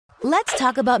Let's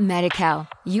talk about Medi-Cal.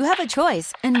 You have a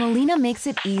choice, and Molina makes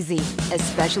it easy,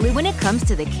 especially when it comes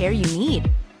to the care you need.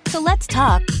 So let's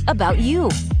talk about you,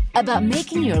 about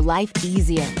making your life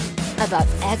easier, about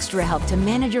extra help to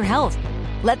manage your health.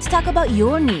 Let's talk about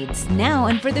your needs now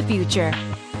and for the future.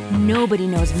 Nobody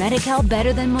knows Medi-Cal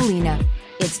better than Molina.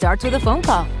 It starts with a phone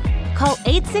call. Call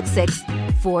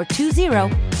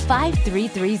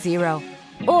 866-420-5330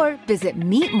 or visit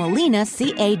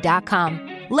meetmolinaca.com.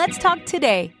 Let's talk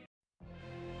today.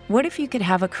 What if you could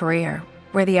have a career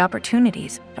where the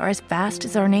opportunities are as vast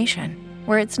as our nation,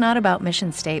 where it's not about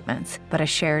mission statements, but a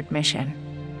shared mission?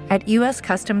 At U.S.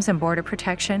 Customs and Border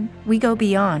Protection, we go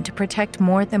beyond to protect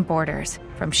more than borders.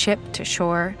 From ship to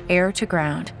shore, air to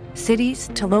ground, cities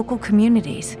to local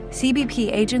communities,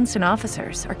 CBP agents and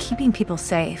officers are keeping people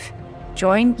safe.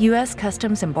 Join U.S.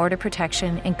 Customs and Border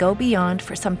Protection and go beyond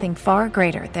for something far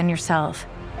greater than yourself.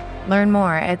 Learn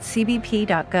more at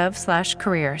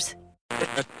cbp.gov/careers.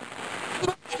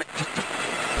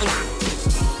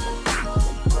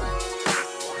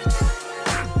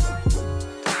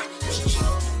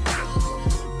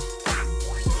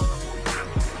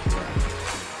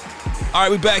 All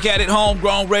right, we back at it.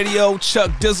 Homegrown Radio.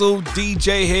 Chuck Dizzle,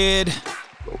 DJ Head.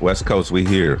 West Coast, we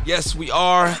here. Yes, we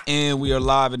are, and we are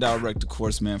live and direct, of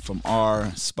course, man, from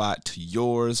our spot to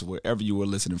yours, wherever you were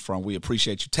listening from. We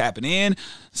appreciate you tapping in.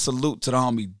 Salute to the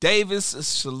homie Davis.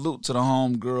 Salute to the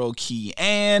homegirl Key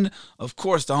Ann. Of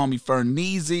course, the homie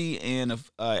Ferneezy, and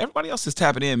everybody else is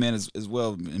tapping in, man, as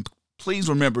well. And please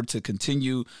remember to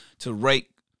continue to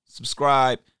rate,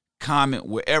 subscribe, comment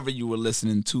wherever you were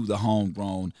listening to the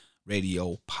Homegrown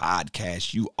Radio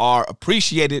podcast. You are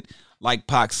appreciated, like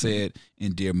Pac said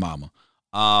in Dear Mama.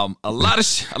 A lot of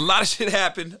shit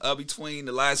happened between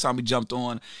the last time we jumped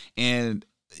on and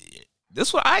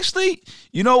this one. Actually,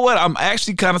 you know what? I'm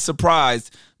actually kind of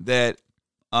surprised that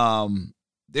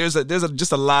there's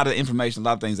just a lot of information, a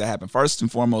lot of things that happened. First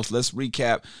and foremost, let's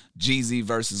recap Jeezy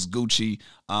versus Gucci.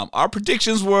 Our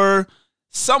predictions were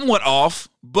somewhat off,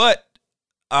 but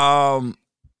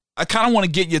I kind of want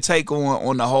to get your take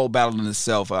on the whole battle in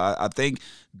itself. I think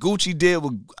Gucci did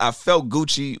what I felt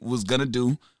Gucci was going to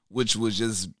do, which was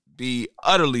just be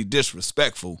utterly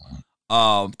disrespectful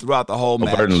throughout the whole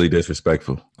match. Utterly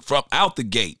disrespectful. From out the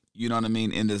gate, you know what I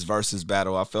mean, in this versus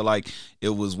battle. I feel like it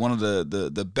was one of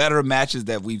the better matches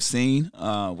that we've seen.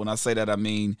 When I say that, I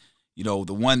mean, you know,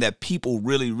 the one that people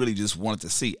really, really just wanted to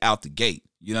see out the gate.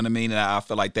 You know what I mean? And I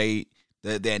feel like the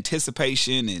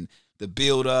anticipation and the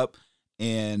build-up,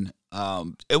 and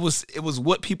it was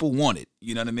what people wanted.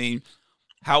 You know what I mean?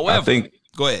 However,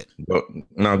 go ahead. Go ahead.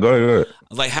 I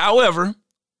was like, however,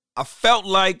 I felt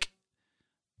like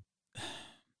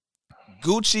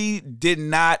Gucci did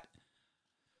not.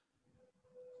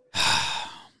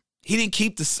 He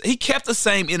kept the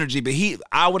same energy, but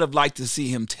I would have liked to see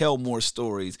him tell more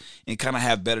stories and kind of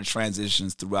have better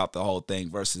transitions throughout the whole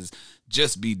thing versus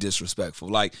just be disrespectful.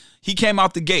 Like, he came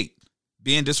out the gate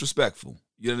being disrespectful.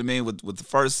 You know what I mean? With the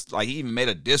first, like, he even made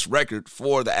a diss record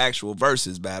for the actual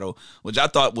versus battle, which I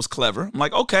thought was clever. I'm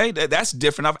like, okay, that's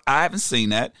different. I haven't seen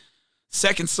that.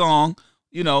 Second song,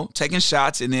 you know, taking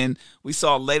shots. And then we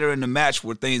saw later in the match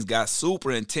where things got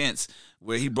super intense,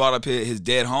 where he brought up his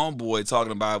dead homeboy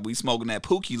talking about we smoking that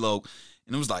Pookie Loke.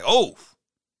 And it was like, oh,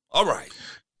 all right.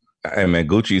 Hey, man,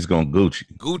 Gucci's going Gucci.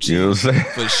 Gucci, you know what I'm saying?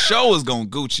 For sure is going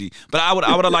Gucci. But I would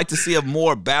have liked to see a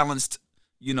more balanced,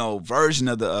 you know, version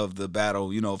of the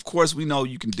battle. You know, of course, we know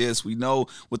you can diss. We know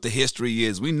what the history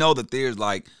is. We know that there's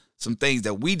like some things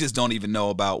that we just don't even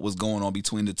know about what's going on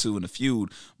between the two in the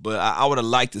feud. But I would have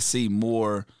liked to see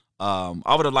more.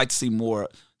 I would have liked to see more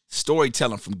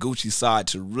storytelling from Gucci's side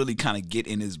to really kind of get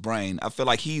in his brain. I feel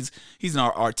like he's an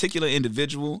articulate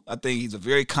individual. I think he's a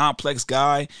very complex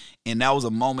guy, and that was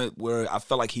a moment where I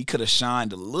felt like he could have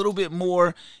shined a little bit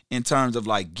more in terms of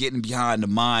like getting behind the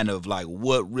mind of like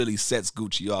what really sets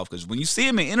Gucci off. Because when you see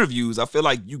him in interviews, I feel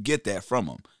like you get that from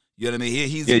him. You know what I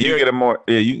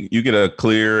mean? You get a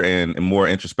clear and more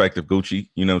introspective Gucci.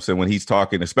 You know what I'm saying? When he's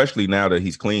talking, especially now that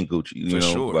he's clean Gucci. You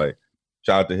know, sure. Like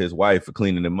shout out to his wife for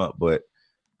cleaning him up, but.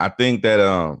 I think that,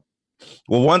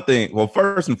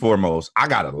 first and foremost, I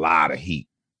got a lot of heat,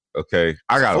 okay?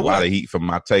 I got a lot of heat from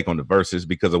my take on the verses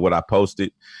because of what I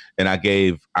posted, and I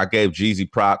gave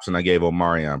Jeezy props and I gave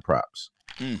Omarion props.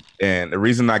 And the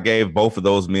reason I gave both of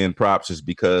those men props is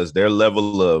because their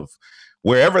level of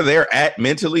wherever they're at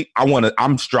mentally,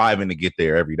 I'm striving to get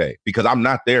there every day because I'm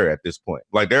not there at this point.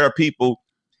 Like, there are people,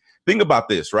 think about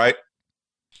this, right?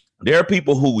 There are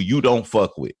people who you don't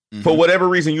fuck with. Mm-hmm. For whatever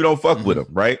reason, you don't fuck with them,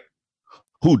 right?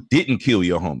 Who didn't kill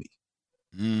your homie.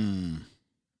 Mm-hmm.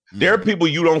 There are people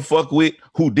you don't fuck with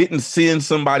who didn't send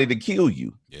somebody to kill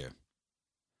you. Yeah.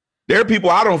 There are people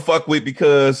I don't fuck with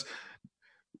because,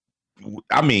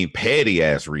 I mean, petty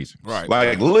ass reasons. Right.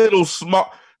 Like little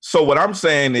small. So what I'm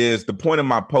saying is the point of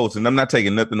my post, and I'm not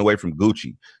taking nothing away from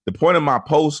Gucci. The point of my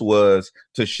post was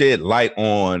to shed light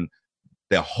on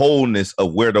the wholeness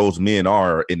of where those men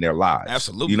are in their lives.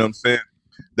 Absolutely. You know what I'm saying?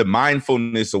 The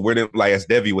mindfulness of where they, like as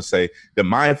Devi would say, the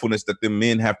mindfulness that the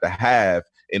men have to have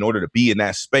in order to be in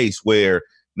that space where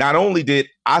not only did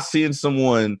I send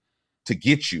someone to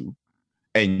get you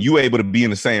and you able to be in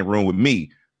the same room with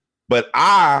me, but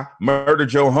I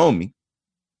murdered your homie.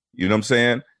 You know what I'm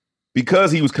saying?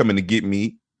 Because he was coming to get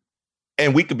me,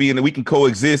 and we can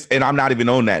coexist, and I'm not even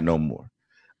on that no more.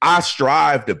 I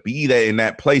strive to be that in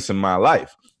that place in my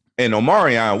life. And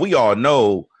Omarion, we all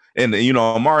know, and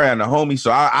Omarion the homie,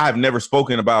 so I have never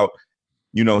spoken about,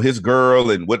 his girl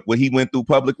and what he went through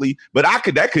publicly, but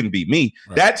that couldn't be me.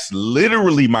 Right. That's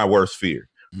literally my worst fear.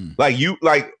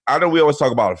 I know we always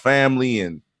talk about a family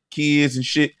and kids and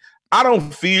shit. I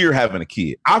don't fear having a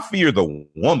kid. I fear the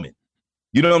woman.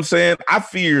 You know what I'm saying? I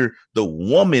fear the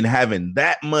woman having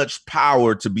that much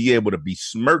power to be able to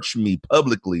besmirch me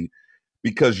publicly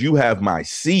because you have my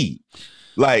seed.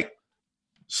 Like,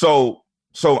 so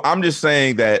I'm just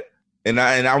saying that, and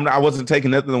I wasn't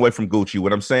taking nothing away from Gucci.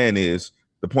 What I'm saying is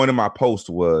the point of my post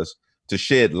was to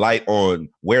shed light on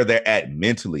where they're at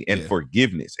mentally and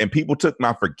forgiveness. And people took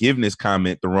my forgiveness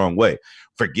comment the wrong way.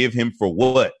 Forgive him for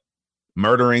what?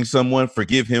 Murdering someone?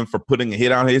 Forgive him for putting a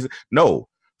hit on his? No.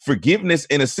 Forgiveness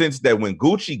in a sense that when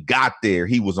Gucci got there,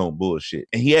 he was on bullshit.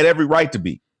 And he had every right to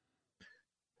be.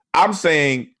 I'm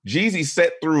saying Jeezy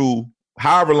sat through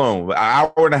however long, an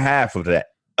hour and a half of that,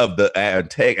 of the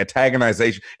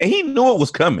antagonization. And he knew it was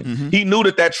coming. Mm-hmm. He knew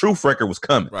that truth record was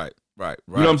coming. Right.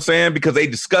 You know what I'm saying? Because they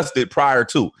discussed it prior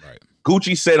to. Right.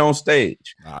 Gucci said on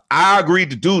stage, I agreed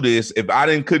to do this if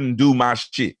I couldn't do my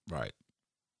shit. Right.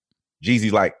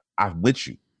 Jeezy's like, I'm with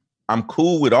you. I'm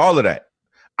cool with all of that.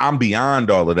 I'm beyond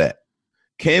all of that.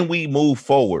 Can we move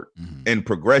forward in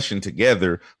progression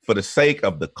together for the sake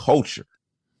of the culture?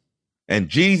 And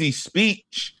Jeezy's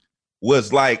speech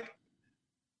was like,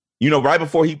 right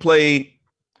before he played,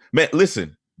 man,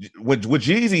 listen, what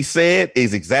Jeezy said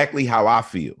is exactly how I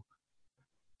feel.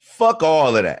 Fuck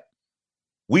all of that.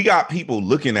 We got people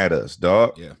looking at us,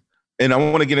 dog. Yeah. And I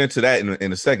want to get into that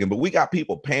in a second, but we got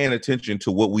people paying attention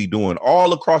to what we doing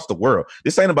all across the world.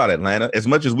 This ain't about Atlanta. As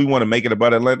much as we want to make it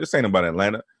about Atlanta, this ain't about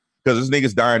Atlanta because this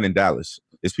niggas dying in Dallas.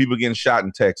 It's people getting shot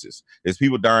in Texas. It's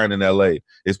people dying in LA.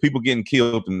 It's people getting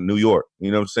killed in New York.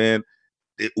 You know what I'm saying?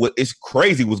 It's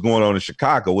crazy what's going on in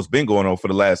Chicago. What's been going on for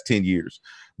the last 10 years.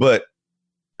 But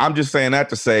I'm just saying that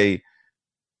to say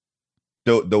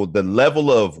the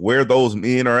level of where those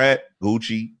men are at,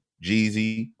 Gucci,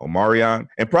 Jeezy, Omarion,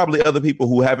 and probably other people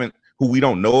who we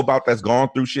don't know about that's gone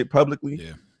through shit publicly.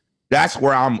 Yeah. That's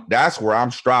where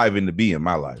I'm striving to be in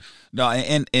my life. No,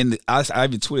 and I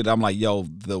even tweeted, I'm like, yo,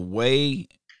 the way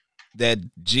that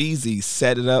Jeezy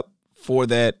set it up for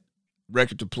that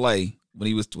record to play when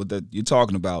he was you're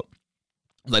talking about,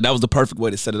 like that was the perfect way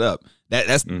to set it up.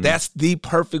 That's the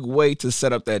perfect way to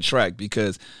set up that track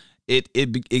because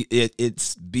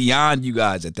it's beyond you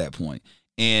guys at that point.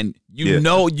 And you're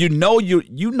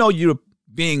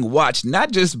being watched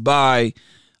not just by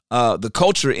the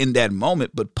culture in that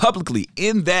moment, but publicly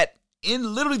in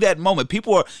literally that moment.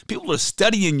 People are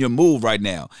studying your move right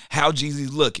now. How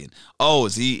Jeezy's looking. Oh,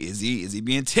 is he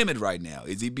being timid right now?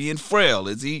 Is he being frail?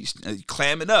 Is he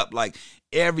clamming up? Like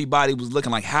everybody was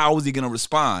looking like, how is he going to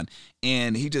respond?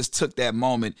 And he just took that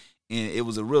moment. And it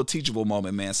was a real teachable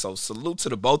moment, man. So salute to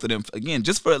the both of them, again,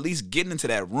 just for at least getting into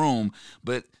that room,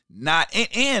 but not.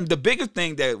 And the bigger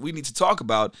thing that we need to talk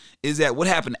about is that what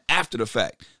happened after the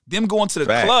fact. Them going to the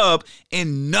club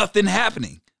and nothing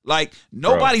happening. Like,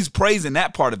 nobody's praising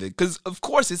that part of it. Because, of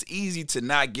course, it's easy to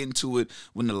not get into it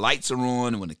when the lights are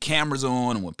on and when the camera's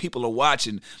on and when people are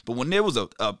watching. But when there was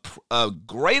a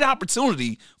great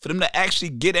opportunity for them to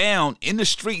actually get down in the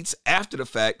streets after the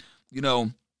fact,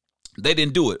 they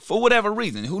didn't do it for whatever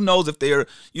reason. Who knows if they're,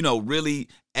 really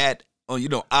at, eye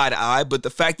to eye. But the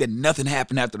fact that nothing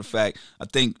happened after the fact, I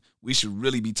think we should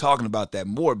really be talking about that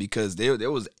more because there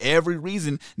was every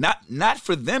reason, not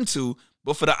for them to,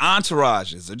 but for the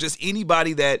entourages or just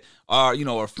anybody that are,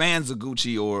 are fans of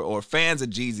Gucci or fans of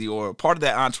Jeezy or part of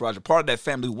that entourage or part of that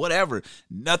family, whatever,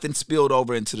 nothing spilled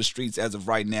over into the streets as of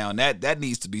right now. And that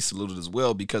needs to be saluted as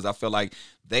well because I feel like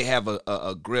they have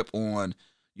a grip on,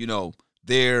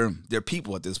 their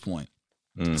people at this point.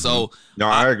 Mm-hmm. So no,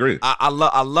 I agree. I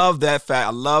love that fact.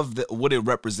 I love what it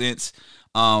represents.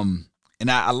 And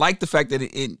I like the fact that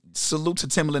it salute to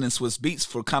Timbaland and Swizz Beatz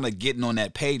for kind of getting on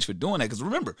that page for doing that. Because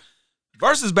remember,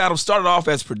 Versus Battle started off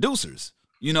as producers.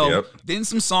 You know, then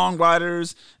some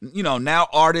songwriters, you know, now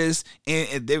artists,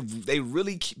 and they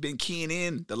really been keying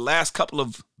in the last couple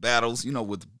of battles, you know,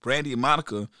 with Brandy and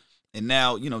Monica, and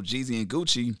now, you know, Jeezy and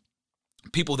Gucci,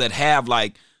 people that have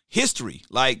like history,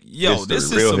 like, yo, this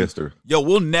is real history. Yo,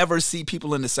 we'll never see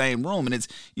people in the same room, and it's,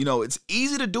 you know, it's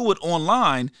easy to do it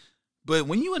online, but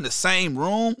when you in the same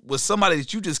room with somebody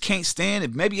that you just can't stand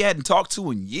and maybe you hadn't talked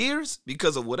to in years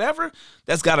because of whatever,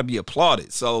 that's got to be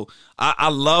applauded. So I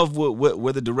love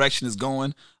where the direction is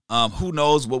going. Who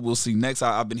knows what we'll see next?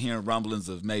 I've been hearing rumblings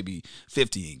of maybe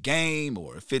 50 in Game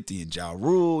or 50 in Ja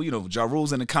Rule. You know, Ja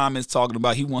Rule's in the comments talking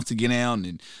about he wants to get down,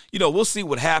 and you know, we'll see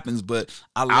what happens. But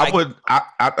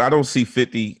I don't see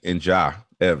 50 in Ja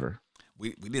ever.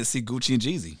 We didn't see Gucci and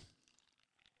Jeezy.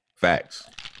 Facts.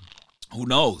 Who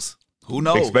knows? Who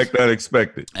knows? Expect the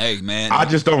unexpected. Hey, man. I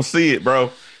just don't see it, bro.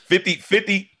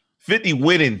 50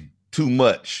 winning too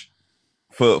much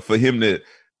for him to.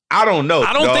 I don't know.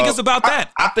 I don't think it's about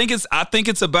that. I think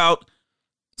it's about.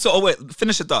 So, wait,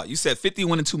 finish your thought. You said 50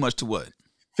 winning too much to what?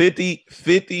 50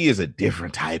 is a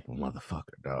different type of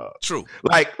motherfucker, dog. True.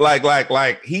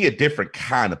 Like he a different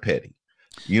kind of petty.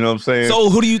 You know what I'm saying? So,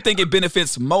 who do you think it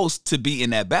benefits most to be in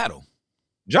that battle?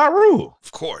 Ja Rule.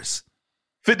 Of course.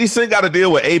 50 Cent got to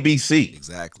deal with ABC.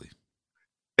 Exactly.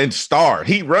 And Stars.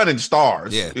 He running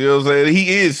Stars. Yeah. You know what I'm saying? He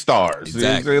is Stars.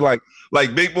 Exactly. You know what I'm saying?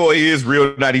 Like Big Boy is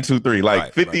real 92.3. Like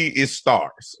right, 50 is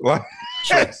Stars. Like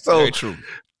true. So, very true.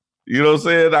 You know what I'm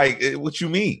saying? Like, what you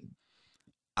mean?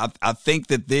 I think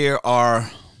that there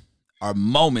are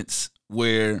moments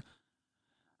where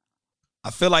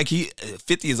I feel like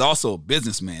 50 is also a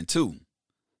businessman too.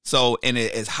 So, and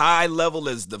as high level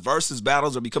as the versus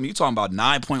battles are becoming, you're talking about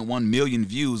 9.1 million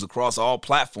views across all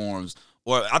platforms,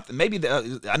 or I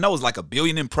know it's like a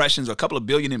billion impressions or a couple of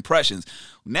billion impressions.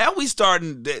 Now we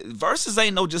starting versus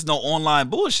ain't just no online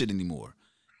bullshit anymore.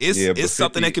 It's 50,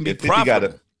 something that can be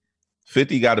profitable.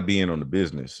 50 got to be in on the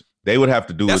business. They would have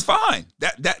to do That's fine.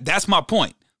 That's my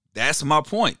point. That's my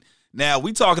point. Now,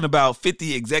 we talking about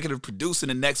 50 executive producing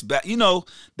the next battle. You know,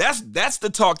 that's the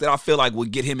talk that I feel like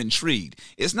would get him intrigued.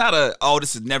 It's not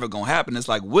this is never going to happen. It's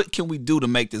like, what can we do to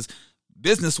make this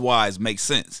business-wise make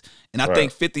sense? And I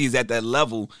think 50 is at that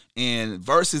level, and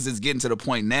Versus is getting to the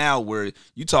point now where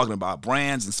you're talking about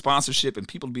brands and sponsorship and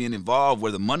people being involved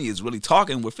where the money is really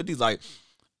talking, where 50's like,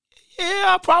 yeah,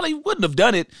 I probably wouldn't have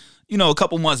done it, you know, a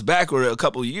couple months back or a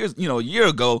couple of years, you know, a year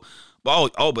ago.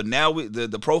 But now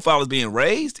the profile is being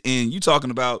raised, and you talking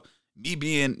about me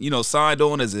being, you know, signed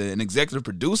on as an executive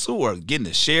producer or getting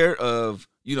a share of,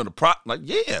 you know, the like,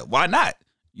 yeah, why not?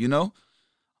 You know,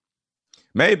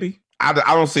 maybe I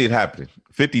don't see it happening.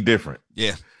 50 different,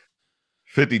 yeah,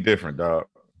 50 different, dog,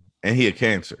 and he a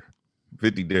Cancer.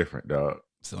 50 different, dog.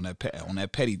 So on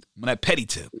that petty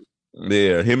tip,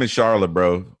 yeah, him and Charlotte,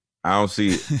 bro. I don't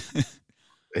see it.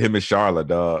 Him and Charlotte,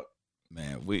 dog.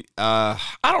 Man, I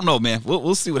don't know, man.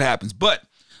 We'll see what happens, but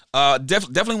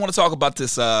definitely want to talk about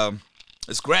this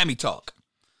this Grammy talk.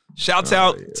 Shouts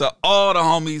out to all the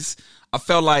homies. I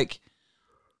felt like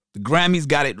the Grammys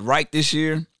got it right this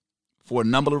year for a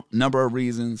number of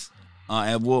reasons,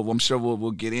 and I'm sure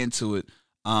we'll get into it.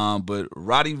 But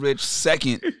Roddy Ricch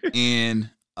second in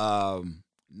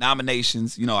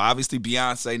nominations. You know, obviously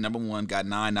Beyonce number one, got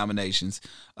 9 nominations.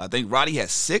 I think Roddy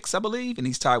has 6, I believe, and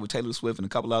he's tied with Taylor Swift and a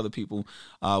couple other people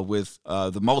with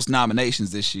the most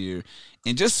nominations this year.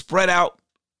 And just spread out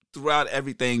throughout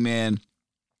everything, man.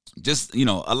 Just, you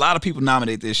know, a lot of people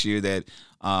nominated this year that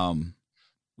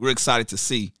we're excited to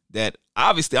see. That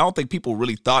obviously I don't think people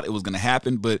really thought it was going to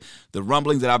happen, but the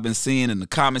rumblings that I've been seeing and the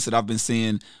comments that I've been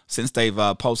seeing since they've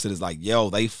posted is like, yo,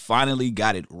 they finally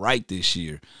got it right this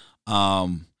year.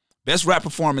 Best rap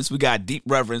performance, we got Deep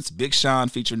Reverence, Big Sean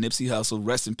featuring Nipsey Hussle,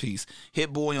 rest in peace.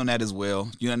 Hit Boy on that as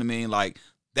well. You know what I mean? Like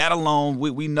that alone,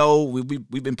 we know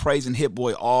we've been praising Hit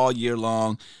Boy all year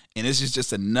long, and this is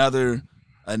just another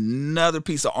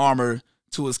piece of armor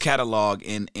to his catalog,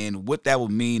 and what that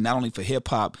would mean not only for hip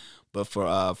hop but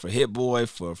for Hit Boy,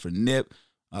 for Nip,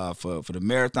 for the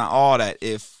marathon, all that.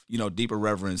 If you know Deeper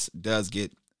Reverence does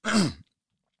get.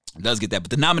 Does get that, but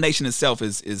the nomination itself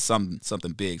is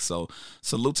something big. So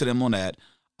salute to them on that.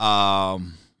 I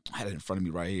had it in front of me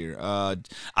right here. I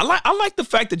like the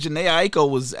fact that Jhené Aiko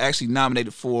was actually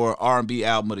nominated for R&B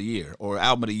Album of the Year or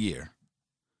Album of the Year.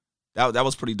 That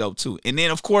was pretty dope too. And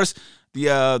then of course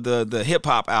the hip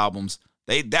hop albums.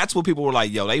 That's what people were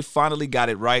like, yo, they finally got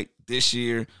it right this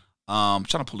year. I'm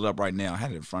trying to pull it up right now. I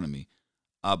had it in front of me.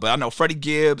 But I know Freddie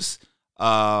Gibbs,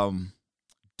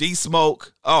 D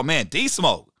Smoke. Oh man, D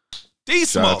Smoke.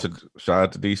 Shout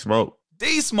out to D Smoke.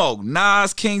 D-Smoke,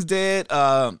 Nas, King's Dead,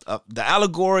 the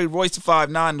Allegory, Royce da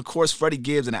 5'9", and of course Freddie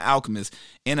Gibbs and the Alchemist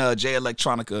in a Jay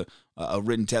Electronica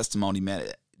written testimony, man.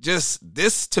 Just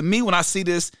this, to me, when I see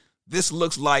this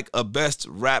looks like a best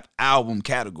rap album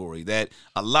category that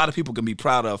a lot of people can be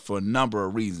proud of for a number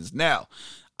of reasons. Now,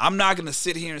 I'm not going to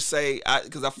sit here and say,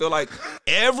 because I feel like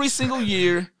every single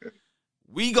year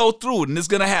we go through it and it's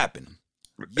going to happen.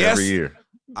 Yes, every year.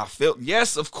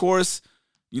 Yes, of course,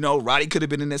 Roddy could have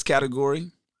been in this category.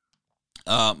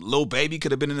 Lil Baby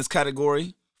could have been in this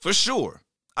category for sure.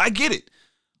 I get it.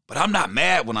 But I'm not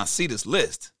mad when I see this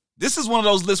list. This is one of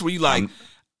those lists where you like,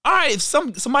 all right, if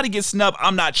somebody gets snubbed,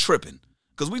 I'm not tripping.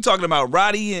 Because we talking about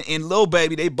Roddy and Lil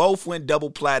Baby, they both went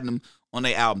double platinum on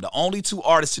their album. The only two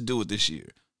artists to do it this year.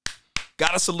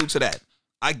 Gotta salute to that.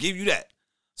 I give you that.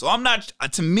 So I'm not,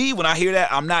 to me, when I hear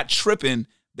that, I'm not tripping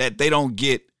that they don't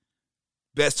get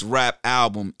best rap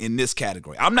album in this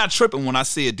category. I'm not tripping when I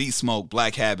see a D-Smoke,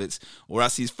 Black Habits, or I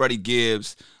see Freddie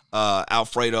Gibbs,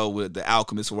 Alfredo with The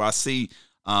Alchemist, or I see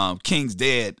King's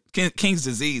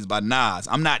Disease by Nas.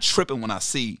 I'm not tripping when I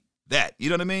see that. You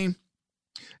know what I mean?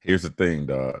 Here's the thing,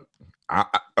 dog.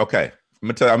 Okay, I'm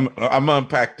gonna tell you, I'm gonna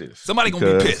unpack this. Somebody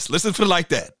gonna be pissed. Let's just put it like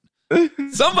that.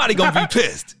 Somebody gonna be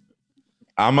pissed.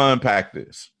 I'm gonna unpack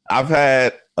this. I've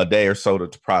had a day or so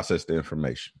to process the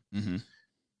information. Mm-hmm.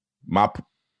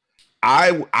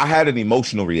 I had an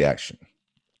emotional reaction,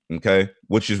 okay,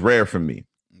 which is rare for me.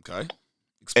 Okay.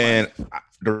 Explain. And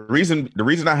the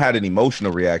reason I had an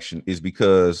emotional reaction is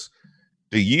because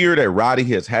the year that Roddy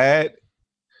has had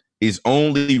is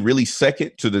only really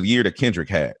second to the year that Kendrick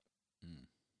had.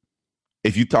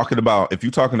 If you're talking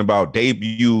about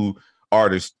debut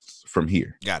artists from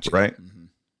here, gotcha, right? Mm-hmm.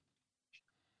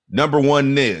 Number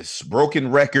one this,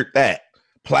 broken record that,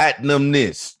 platinum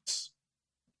this.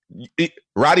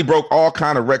 Roddy broke all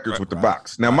kind of records with the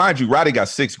box. Now, mind you, Roddy got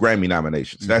 6 Grammy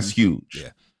nominations. That's huge.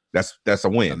 Yeah, that's a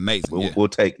win. Amazing. We'll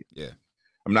take it. Yeah,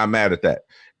 I'm not mad at that.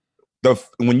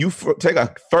 When you take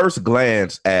a first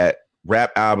glance at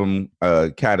rap album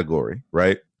category,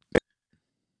 right?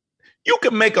 You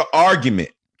can make an argument.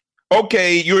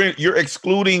 Okay, you're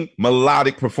excluding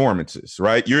melodic performances,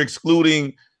 right? You're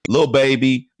excluding Lil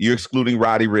Baby. You're excluding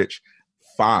Roddy Ricch.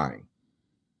 Fine.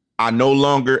 I no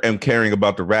longer am caring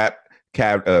about the rap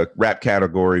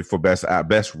category for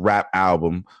best rap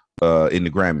album in the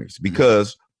Grammys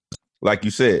because, like you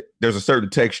said, there's a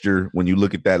certain texture when you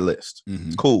look at that list. Mm-hmm.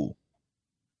 It's cool,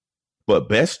 but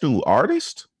best new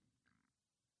artist,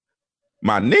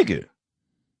 my nigga,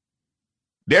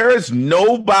 there is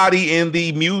nobody in the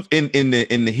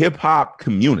in the hip hop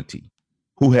community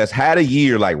who has had a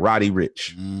year like Roddy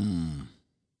Ricch.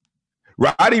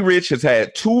 Roddy Ricch has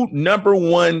had 2 number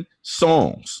 1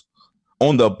 songs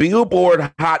on the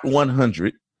Billboard Hot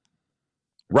 100.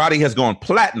 Roddy has gone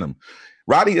platinum.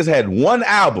 Roddy has had 1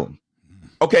 album.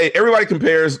 Okay, everybody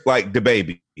compares like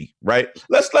DaBaby, right?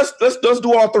 Let's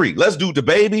do all 3. Let's do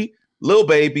DaBaby, Lil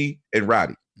Baby, and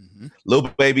Roddy. Mm-hmm. Lil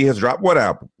Baby has dropped 1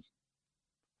 album.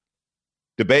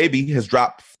 DaBaby has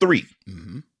dropped 3.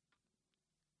 Mm-hmm.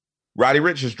 Roddy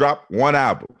Ricch has dropped 1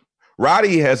 album.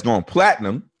 Roddy has gone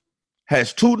platinum,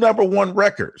 has 2 number 1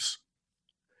 records,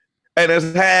 and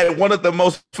has had one of the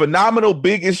most phenomenal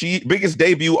biggest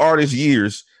debut artist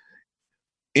years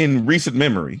in recent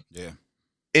memory. Yeah,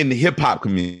 in the hip hop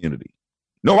community,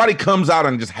 nobody comes out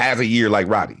and just has a year like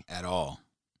Roddy at all.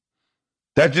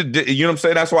 That just, you know what I'm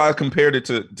saying? That's why I compared it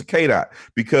to K-Dot,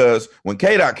 because when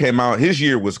K-Dot came out, his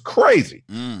year was crazy.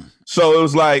 So it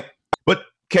was like, but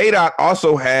K-Dot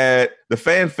also had the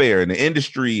fanfare and the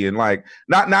industry, and like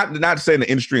not saying the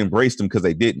industry embraced him because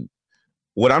they didn't.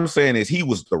 What I'm saying is he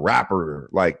was the rapper.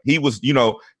 Like he was,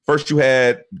 first you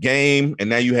had Game and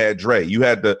now you had Dre. You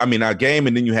had Game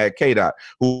and then you had K-Dot,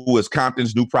 who was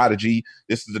Compton's new prodigy.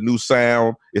 This is the new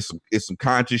sound. It's some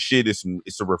conscious shit. It's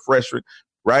a refreshment,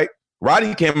 right?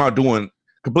 Roddy came out doing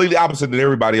completely opposite than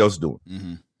everybody else doing.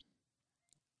 Mm-hmm.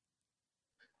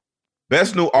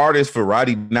 Best new artist for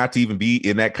Roddy not to even be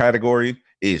in that category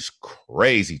is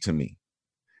crazy to me.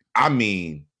 I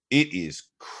mean, it is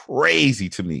crazy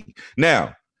to me.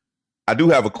 Now, I do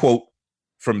have a quote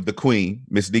from the Queen,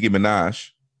 Miss Nicki Minaj.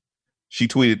 She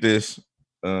tweeted this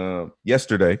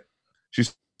yesterday. She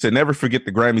said, "Never forget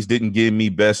the Grammys didn't give me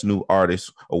Best New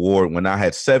Artist award when I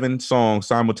had 7 songs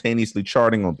simultaneously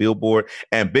charting on Billboard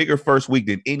and bigger first week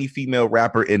than any female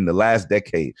rapper in the last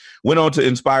decade. Went on to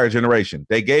inspire a generation.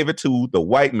 They gave it to the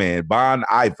white man, Bon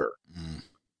Iver.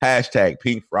 Hashtag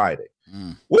Pink Friday."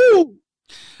 Woo!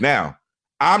 Now,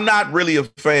 I'm not really a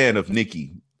fan of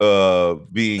Nicki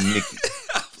being Nicki.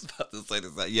 I was about to say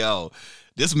this. Like, yo,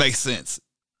 this makes sense.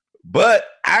 But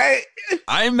I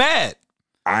ain't mad.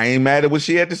 I ain't mad at what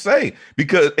she had to say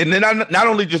because, and then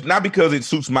not because it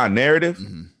suits my narrative,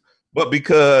 but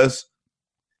because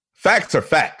facts are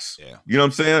facts. Yeah. You know what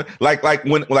I'm saying? Like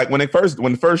when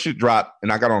the first shit dropped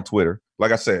and I got on Twitter,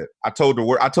 like I said, I told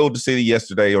the city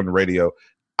yesterday on the radio,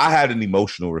 I had an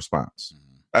emotional response.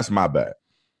 That's my bad.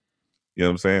 You know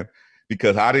what I'm saying?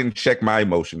 Because I didn't check my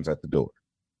emotions at the door.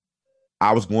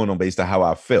 I was going on based on how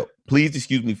I felt. Please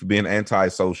excuse me for being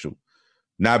antisocial.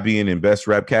 Not being in best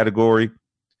rap category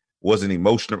was an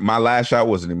emotional. My last shot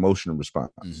was an emotional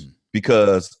response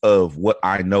because of what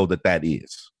I know that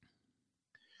is.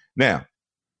 Now,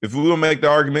 if we will make the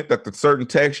argument that the certain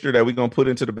texture that we're going to put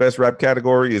into the best rap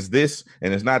category is this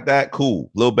and it's not that, cool.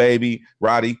 Lil Baby,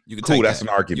 Roddy, cool. That's an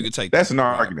argument. You can take that's an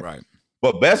argument. Right.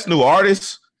 But best new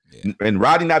artist and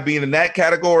Roddy not being in that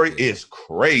category is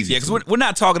crazy. Yeah, because we're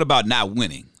not talking about not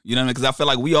winning. You know what I mean? Because I feel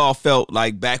like we all felt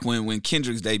like back when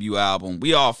Kendrick's debut album,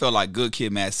 we all felt like Good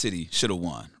Kid, Mad City should have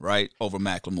won, right? Over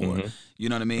Macklemore. You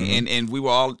know what I mean? And we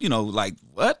were all, like,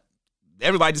 what?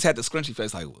 Everybody just had the scrunchy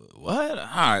face like, what? All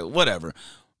right, whatever.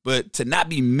 But to not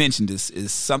be mentioned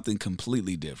is something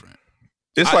completely different.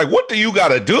 It's like, what do you got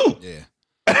to do? Yeah.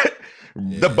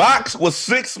 The box was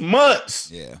 6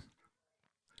 months. Yeah.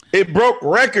 It broke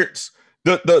records.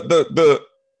 The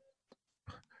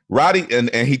Roddy,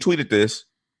 and he tweeted this,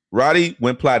 Roddy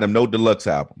went platinum, no deluxe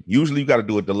album. Usually you got to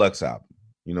do a deluxe album.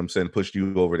 You know what I'm saying? Push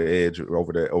you over the edge or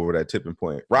over that tipping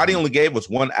point. Roddy only gave us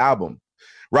one album.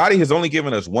 Roddy has only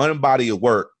given us one body of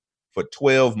work for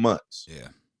 12 months. Yeah.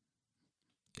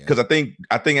 Because I think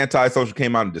Antisocial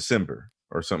came out in December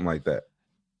or something like that.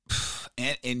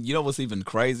 And you know what's even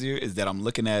crazier is that I'm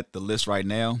looking at the list right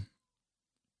now,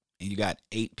 and you got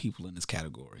 8 people in this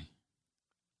category.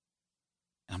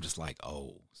 And I'm just like,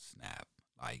 oh, snap.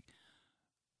 Like,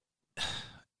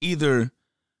 either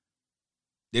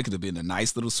there could have been a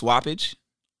nice little swappage,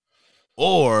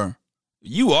 or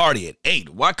you already at 8.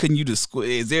 Why couldn't you just?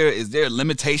 Is there a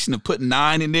limitation of putting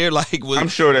 9 in there? Like, I'm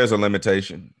sure there's a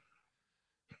limitation.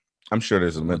 But 4,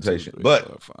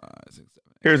 5, 6, 7, 8.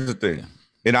 Here's the thing,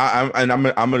 and I'm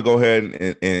gonna go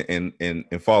ahead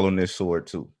and fall on this sword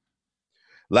too.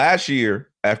 Last year,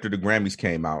 after the Grammys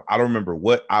came out, I don't remember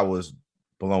what I was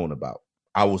blown about.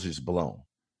 I was just blown.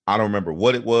 I don't remember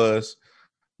what it was,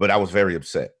 but I was very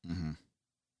upset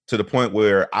to the point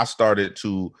where I started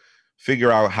to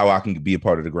figure out how I can be a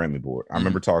part of the Grammy board. I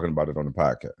remember talking about it on the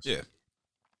podcast. Yeah.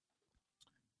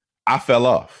 I fell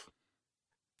off.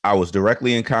 I was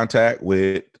directly in contact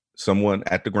with someone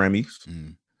at the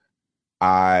Grammys.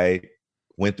 I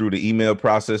went through the email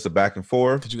process of back and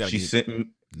forth. She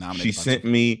sent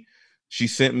me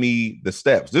the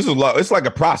steps. This is it's like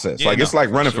a process. Yeah, it's like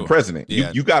running for president.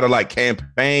 Yeah. You got to like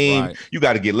campaign. Right. You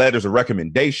got to get letters of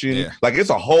recommendation. Yeah. Like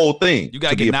it's a whole thing. You got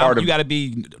to get you got to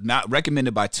be not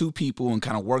recommended by 2 people and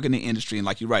kind of work in the industry. And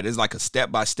like you're right, it's like a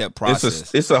step-by-step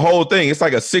process. It's a whole thing. It's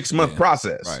like a 6-month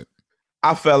process. Right.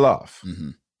 I fell off.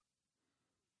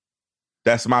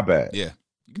 That's my bad. Yeah.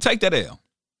 You can take that L.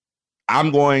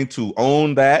 I'm going to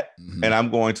own that, and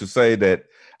I'm going to say that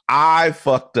I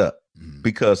fucked up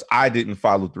because I didn't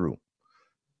follow through.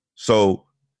 So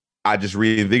I just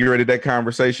reinvigorated that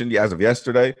conversation as of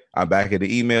yesterday. I'm back in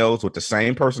the emails with the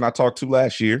same person I talked to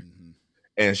last year,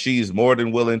 and she's more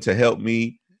than willing to help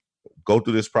me go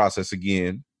through this process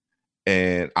again.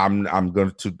 And I'm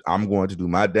going to do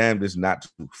my damnedest not to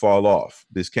fall off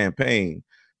this campaign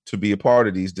to be a part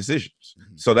of these decisions.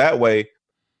 So that way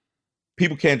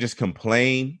people can't just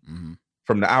complain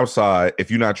from the outside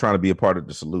if you're not trying to be a part of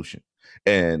the solution.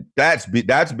 And that's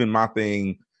been my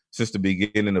thing since the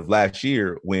beginning of last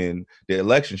year when the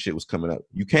election shit was coming up.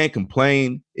 You can't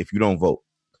complain if you don't vote.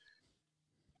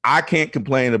 I can't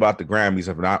complain about the Grammys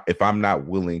if I'm not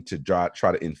willing to try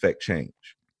to infect change.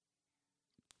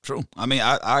 True. I mean,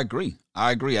 I agree.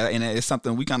 And it's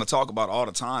something we kind of talk about all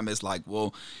the time. It's like,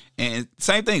 well, and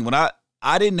same thing when I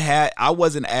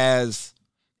wasn't as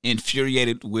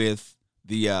infuriated with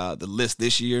the list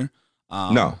this year.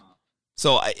 No.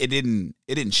 So it didn't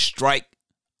strike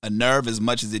a nerve as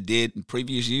much as it did in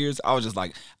previous years. I was just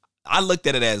like, I looked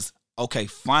at it as, okay,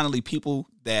 finally people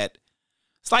that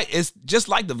it's just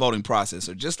like the voting process,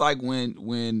 or just like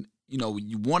when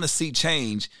you want to see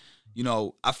change.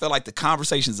 I feel like the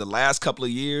conversations the last couple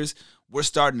of years, we're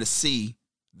starting to see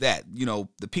that,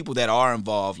 the people that are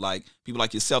involved, like people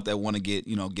like yourself that want to get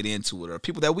into it, or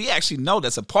people that we actually know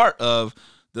that's a part of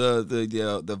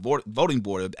the voting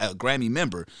board, a Grammy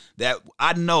member, that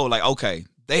I know, like, okay,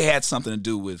 they had something to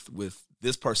do with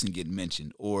this person getting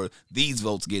mentioned or these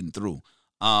votes getting through.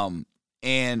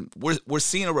 And we're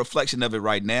seeing a reflection of it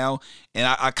right now. And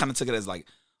I kind of took it as like,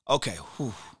 okay,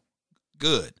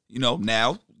 good.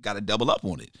 Now got to double up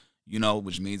on it.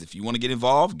 Which means if you want to get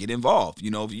involved, get involved.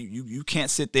 If you can't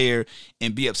sit there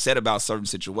and be upset about certain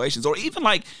situations, or even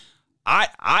like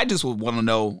I just would want to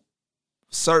know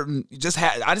certain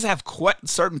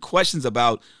questions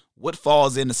about what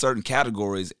falls into certain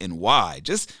categories and why.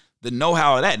 Just the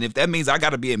know-how of that. And if that means I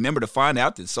got to be a member to find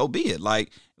out, then so be it.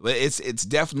 Like, it's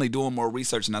definitely doing more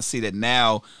research, and I see that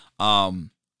now.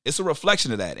 It's a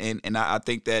reflection of that, and I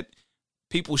think that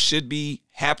people should be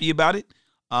happy about it.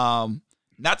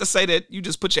 Not to say that you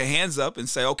just put your hands up and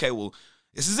say, okay, well,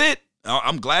 this is it.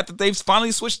 I'm glad that they've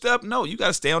finally switched up. No, you got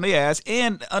to stay on their ass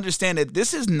and understand that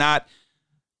this is not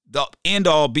the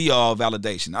end-all, be-all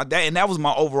validation. And that was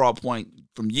my overall point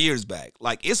from years back.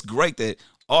 Like, it's great that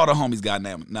all the homies got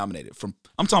nominated.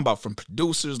 I'm talking about from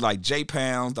producers like Jay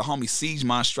Pounds, the homie Siege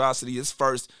Monstrosity, his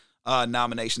first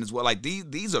nomination as well. Like,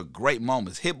 these are great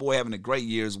moments. Hit Boy having a great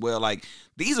year as well. Like,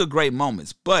 these are great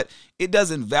moments, but it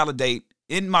doesn't validate,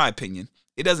 in my opinion,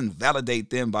 it doesn't validate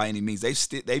them by any means.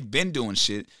 They've been doing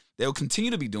shit. They'll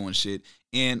continue to be doing shit.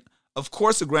 And of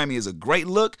course, the Grammy is a great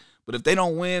look, but if they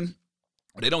don't win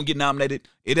or they don't get nominated,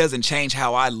 it doesn't change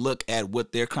how I look at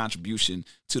what their contribution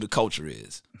to the culture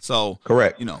is. So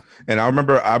correct. And I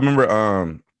remember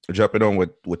jumping on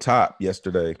with Top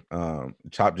yesterday.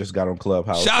 Top just got on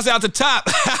Clubhouse. Shouts out to Top.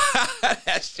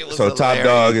 That shit was hilarious. Top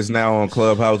Dog is now on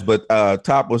Clubhouse, but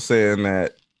Top was saying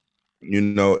that,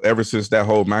 ever since that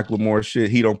whole Macklemore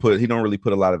shit, he don't really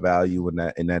put a lot of value in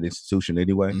that institution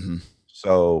anyway. Mm-hmm.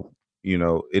 So,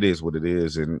 it is what it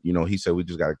is. And, he said we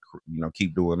just got to,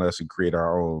 keep doing us and create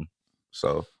our own.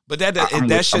 So, but I'm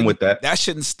with that. That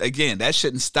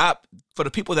shouldn't stop for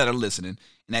the people that are listening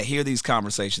and that hear these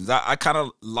conversations. I kind of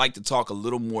like to talk a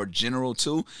little more general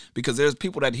too, because there's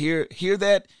people that hear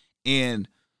that, and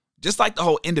just like the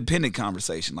whole independent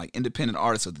conversation, like independent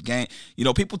artists of the game,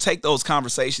 people take those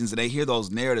conversations and they hear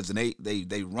those narratives and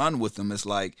they run with them. It's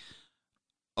like,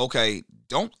 okay,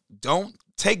 don't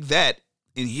take that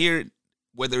and hear,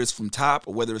 whether it's from Top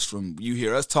or whether it's from you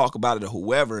hear us talk about it or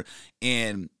whoever,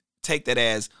 and take that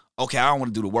as, okay, I don't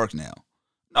want to do the work now.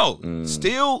 No,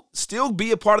 still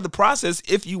be a part of the process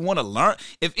if you want to learn.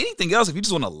 If anything else, if you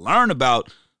just want to learn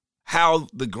about how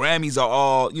the Grammys are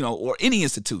all, or any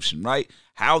institution, right?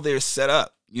 How they're set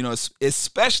up,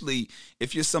 especially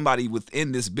if you're somebody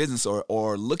within this business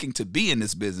or looking to be in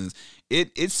this business,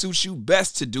 it suits you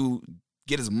best to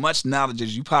get as much knowledge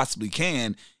as you possibly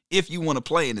can if you want to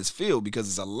play in this field, because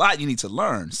it's a lot you need to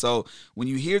learn. So when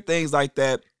you hear things like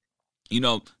that,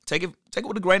 take it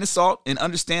with a grain of salt and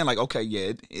understand, like, okay,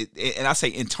 yeah, and I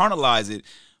say internalize it,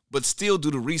 but still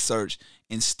do the research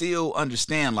and still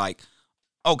understand, like,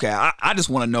 okay, I just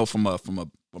want to know from a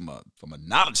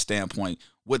knowledge standpoint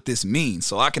what this means,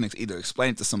 so I can either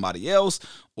explain it to somebody else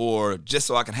or just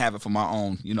so I can have it for my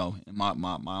own,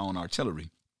 my own artillery.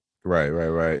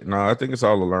 Right. No, I think it's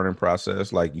all a learning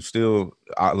process. Like, you still,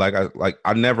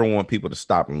 I never want people to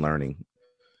stop learning,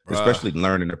 especially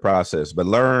learning the process, but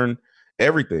learn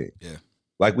everything. Yeah.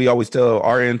 Like we always tell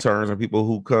our interns and people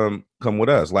who come with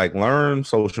us, like, learn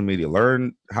social media,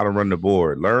 learn how to run the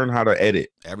board, learn how to edit.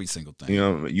 Every single thing.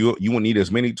 You will need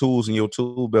as many tools in your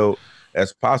tool belt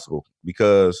as possible,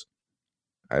 because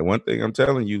one thing I'm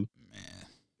telling you, man,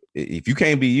 if you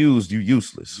can't be used, you're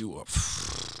useless. You are.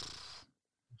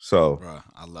 So, bruh,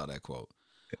 I love that quote.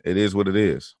 It is what it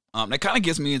is. That kind of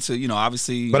gets me into,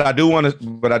 obviously. But I do want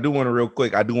to real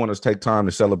quick. I do want to take time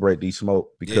to celebrate D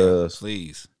Smoke, because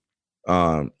please.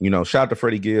 Shout out to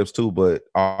Freddie Gibbs too, but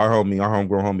our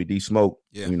homegrown homie D Smoke,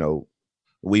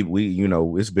 we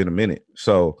it's been a minute.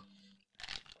 So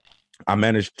I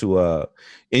managed to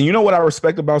and what I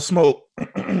respect about Smoke?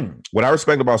 What I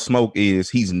respect about Smoke is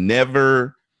he's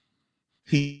never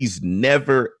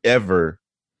ever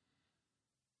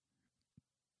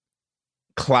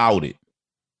clouded.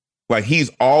 Like,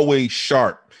 he's always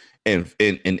sharp and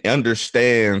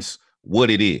understands what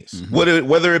it is, mm-hmm.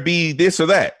 whether it be this or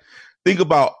that. Think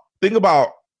about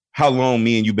how long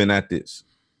me and you've been at this.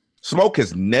 Smoke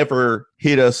has never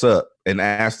hit us up and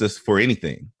asked us for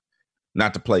anything.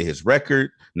 Not to play his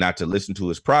record, not to listen to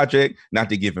his project, not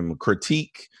to give him a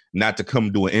critique, not to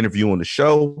come do an interview on the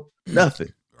show,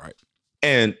 nothing. Right.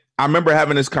 And I remember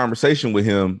having this conversation with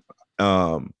him,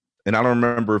 and I don't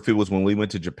remember if it was when we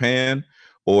went to Japan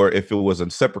or if it was a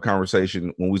separate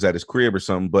conversation when we was at his crib or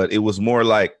something, but it was more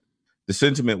like the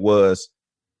sentiment was,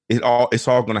 it's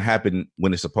all going to happen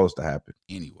when it's supposed to happen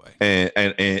anyway.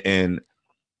 And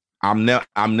I'm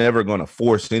never going to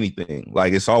force anything.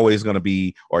 Like, it's always going to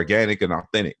be organic and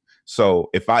authentic. So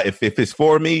if it's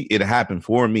for me, it'll happen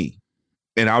for me.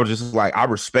 And I was just like, I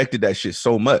respected that shit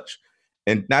so much.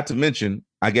 And not to mention,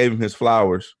 I gave him his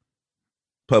flowers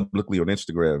publicly on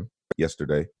Instagram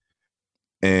yesterday.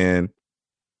 And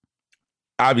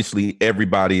obviously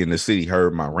everybody in the city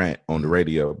heard my rant on the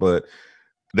radio, but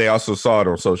they also saw it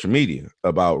on social media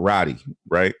about Roddy,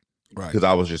 right? Right. Because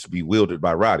I was just bewildered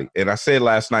by Roddy. And I said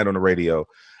last night on the radio,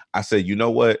 I said, you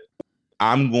know what?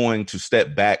 I'm going to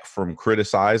step back from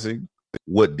criticizing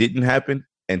what didn't happen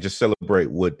and just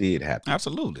celebrate what did happen.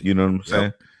 Absolutely. You know what I'm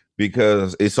saying?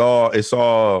 Because it's all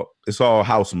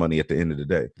house money at the end of the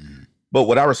day. Mm. But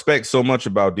what I respect so much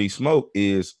about D Smoke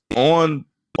is on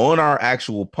our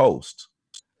actual post,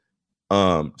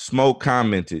 Smoke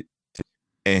commented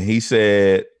and he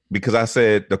said, because I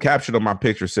said the caption of my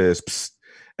picture says,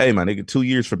 hey, my nigga, 2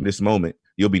 years from this moment,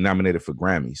 you'll be nominated for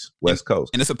Grammys, West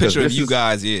Coast. And it's a picture of you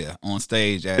guys, on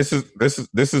stage.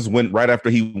 This is when right after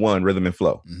he won Rhythm and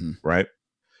Flow, right?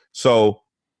 So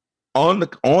on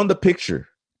the picture,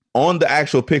 on the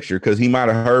actual picture, because he might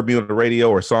have heard me on the radio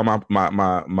or saw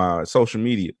my social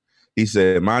media, he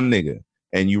said, my nigga,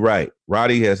 and you right,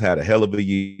 Roddy has had a hell of a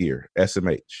year,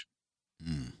 SMH.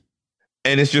 Mm.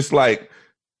 And it's just like,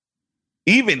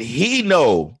 even he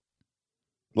know,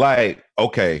 like,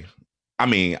 okay, I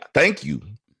mean, thank you,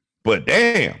 but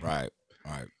damn. Right.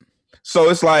 So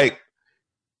it's like,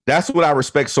 that's what I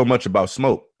respect so much about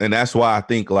Smoke. And that's why I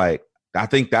think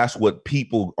that's what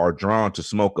people are drawn to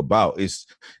Smoke about. It's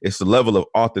the level of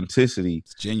authenticity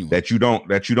that you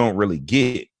don't really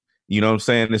get. You know what I'm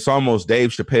saying? It's almost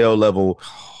Dave Chappelle level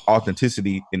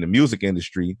authenticity in the music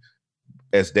industry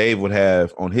as Dave would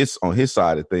have on his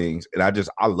side of things. And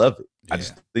I love it.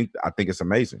 Yeah. I think it's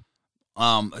amazing.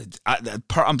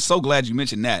 I'm so glad you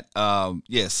mentioned that.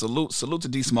 Salute to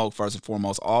D Smoke first and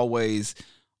foremost. Always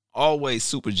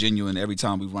super genuine every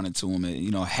time we run into him.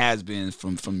 And, has been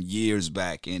from years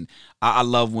back. And I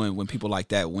love when people like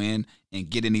that win and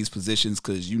get in these positions,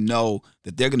 because you know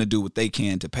that they're gonna do what they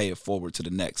can to pay it forward to the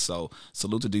next. So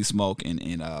salute to D Smoke, and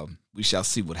we shall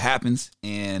see what happens.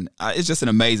 And it's just an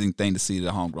amazing thing to see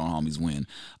the homegrown homies win.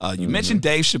 You mentioned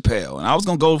Dave Chappelle, and I was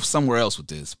gonna go somewhere else with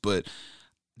this, but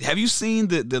have you seen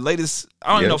the latest?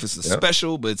 I don't know if it's a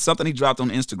special, but it's something he dropped on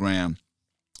Instagram.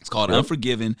 It's called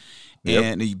Unforgiven,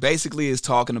 and he basically is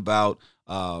talking about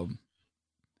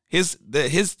his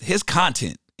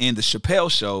content in the Chappelle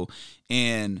Show,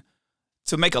 and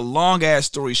to make a long ass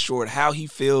story short, how he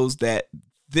feels that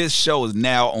this show is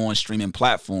now on streaming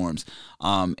platforms.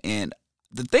 And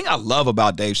the thing I love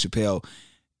about Dave Chappelle,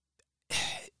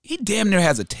 he damn near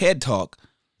has a TED Talk.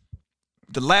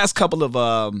 The last couple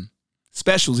of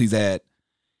specials he's had,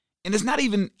 and it's not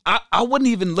even, I wouldn't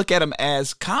even look at him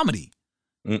as comedy.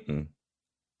 It's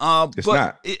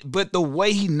not. But the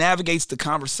way he navigates the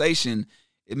conversation,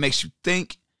 it makes you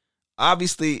think.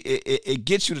 Obviously, it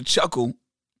gets you to chuckle,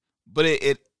 but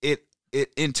it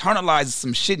internalizes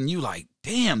some shit in you, like,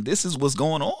 damn, this is what's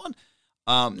going on.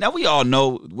 Now, we all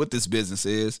know what this business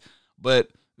is, but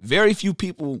very few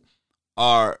people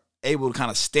are able to kind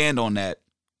of stand on that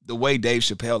the way Dave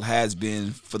Chappelle has been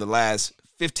for the last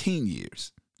 15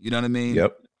 years. You know what I mean?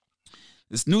 Yep.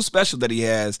 This new special that he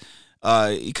has,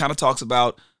 he kind of talks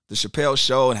about the Chappelle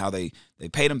Show and how they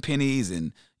paid him pennies,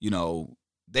 and,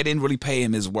 they didn't really pay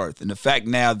him his worth. And the fact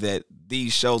now that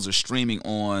these shows are streaming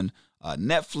on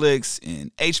Netflix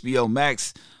and HBO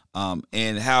Max,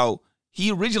 and how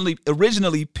he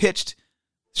originally pitched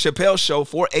Chappelle Show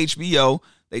for HBO,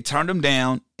 they turned him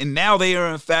down, and now they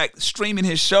are in fact streaming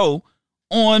his show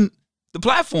on the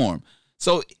platform.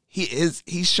 So he's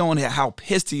showing how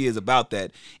pissed he is about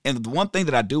that. And the one thing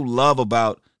that I do love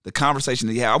about the conversation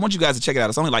that he had, I want you guys to check it out.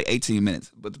 It's only like 18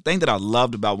 minutes. But the thing that I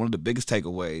loved about one of the biggest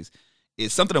takeaways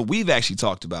is something that we've actually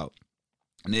talked about.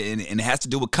 And it has to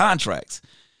do with contracts.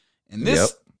 And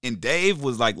and Dave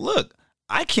was like, look,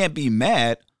 I can't be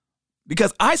mad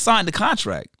because I signed the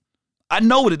contract. I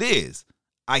know what it is.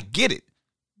 I get it.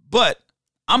 But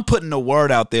I'm putting the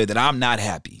word out there that I'm not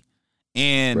happy.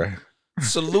 And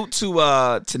salute to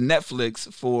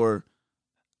Netflix for,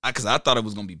 because I thought it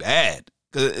was gonna be bad.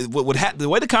 Because the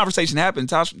way the conversation happened,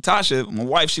 Tasha, my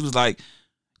wife, she was like,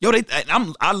 "Yo,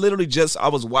 I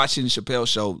was watching Chappelle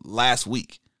Show last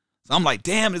week, so I'm like,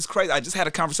 damn, it's crazy." I just had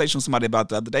a conversation with somebody about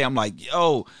the other day. I'm like,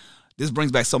 "Yo, this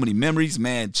brings back so many memories,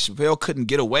 man. Chappelle couldn't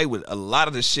get away with a lot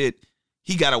of the shit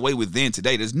he got away with then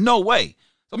today. There's no way."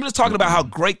 So I'm just talking about how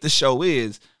great the show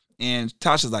is, and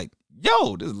Tasha's like,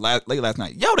 "Yo, this is late last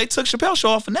night. Yo, they took Chappelle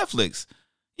Show off of Netflix."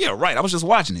 Yeah, right. I was just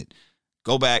watching it.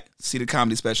 Go back, see the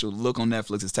comedy special, look on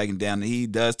Netflix, it's taken down. And he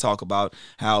does talk about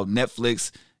how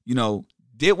Netflix,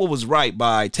 did what was right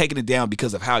by taking it down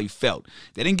because of how he felt.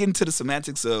 They didn't get into the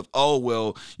semantics of, oh,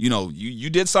 well, you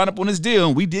did sign up on this deal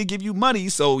and we did give you money.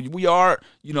 So we are,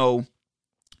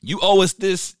 you owe us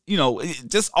this,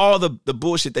 just all the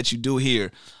bullshit that you do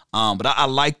here. But I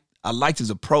liked his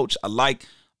approach. I like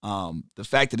the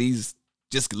fact that he's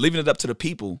just leaving it up to the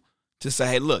people to say,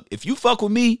 hey, look, if you fuck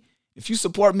with me, if you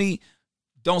support me,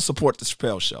 don't support the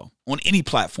Chappelle Show on any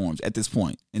platforms at this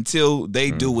point until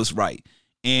they do what's right.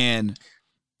 And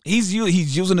he's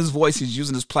using his voice, he's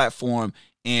using his platform,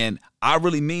 and I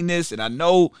really mean this, and I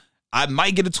know I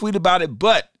might get a tweet about it,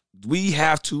 but we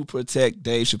have to protect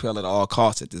Dave Chappelle at all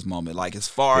costs at this moment. Like, as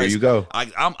far there as you go.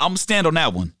 I'm stand on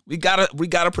that one. We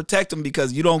gotta protect him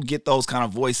because you don't get those kind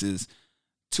of voices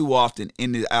too often.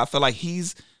 I feel like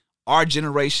he's our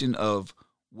generation of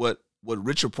what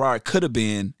Richard Pryor could have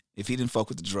been if he didn't fuck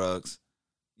with the drugs.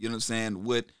 You know what I'm saying?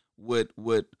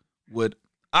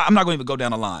 I'm not going to even go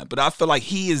down the line, but I feel like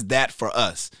he is that for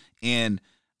us. And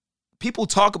people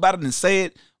talk about it and say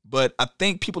it, but I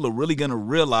think people are really going to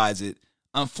realize it,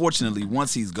 unfortunately,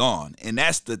 once he's gone. And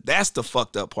that's the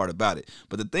fucked up part about it.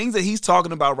 But the things that he's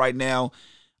talking about right now,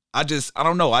 I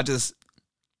don't know.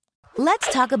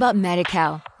 Let's talk about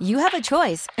Medi-Cal. You have a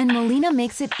choice, and Molina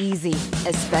makes it easy,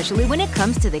 especially when it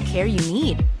comes to the care you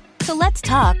need. So let's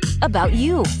talk about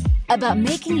you, about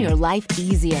making your life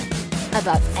easier,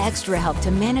 about extra help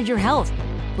to manage your health.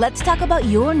 Let's talk about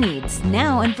your needs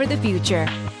now and for the future.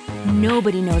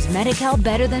 Nobody knows Medi-Cal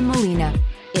better than Molina.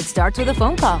 It starts with a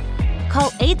phone call.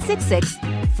 Call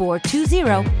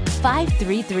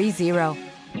 866-420-5330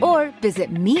 or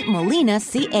visit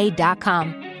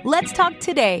meetmolinaca.com. Let's talk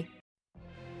today.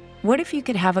 What if you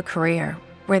could have a career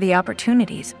where the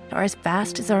opportunities are as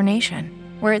vast as our nation,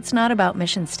 where it's not about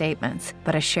mission statements,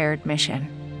 but a shared mission?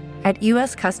 At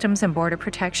U.S. Customs and Border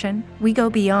Protection, we go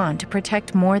beyond to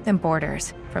protect more than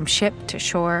borders. From ship to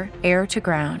shore, air to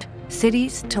ground,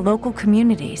 cities to local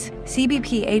communities,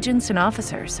 CBP agents and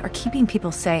officers are keeping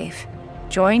people safe.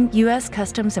 Join U.S.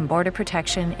 Customs and Border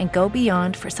Protection and go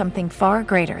beyond for something far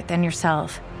greater than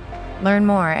yourself. Learn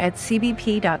more at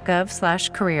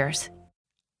cbp.gov/careers.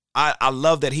 I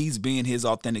love that he's being his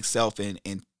authentic self and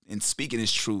speaking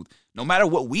his truth. No matter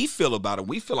what we feel about him,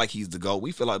 we feel like he's the GOAT.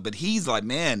 We feel like, but he's like,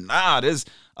 man, there's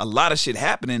a lot of shit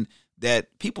happening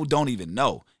that people don't even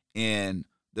know. And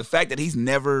the fact that he's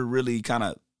never really kind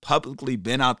of publicly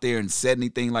been out there and said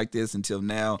anything like this until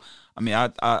now, I mean,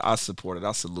 I support it.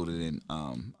 I salute it. And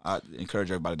I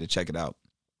encourage everybody to check it out.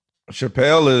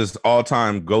 Chappelle is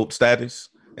all-time GOAT status.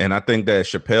 And I think that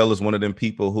Chappelle is one of them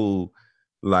people who,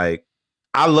 like,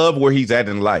 I love where he's at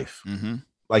in life. Mm-hmm.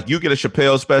 Like, you get a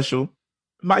Chappelle special,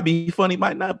 it might be funny,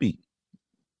 might not be.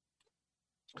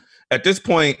 At this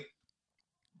point,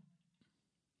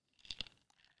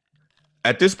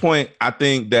 I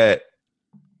think that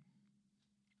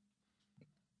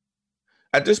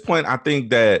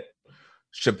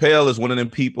Chappelle is one of them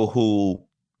people who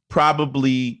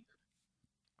probably,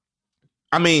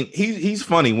 I mean, he's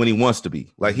funny when he wants to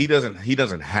be. Like, he doesn't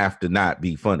have to not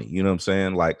be funny. You know what I'm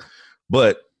saying? Like,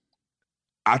 but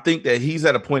I think that he's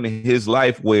at a point in his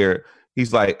life where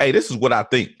he's like, hey, this is what I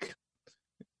think.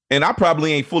 And I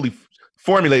probably ain't fully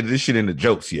formulated this shit into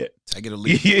jokes yet. Take it or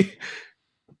leave it.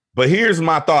 But here's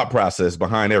my thought process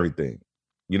behind everything.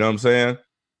 You know what I'm saying?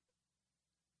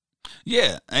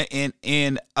 Yeah.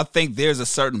 And I think there's a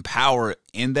certain power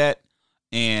in that.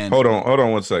 And hold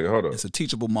on 1 second. Hold on. It's a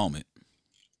teachable moment.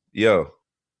 Yo.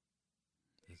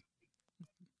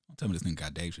 Don't tell me this thing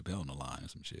got Dave Chappelle on the line or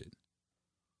some shit.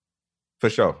 For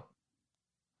sure.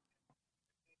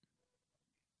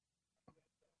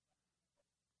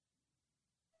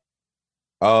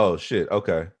 Oh shit.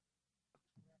 Okay.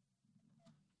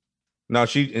 No,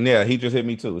 he just hit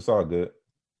me too. It's all good.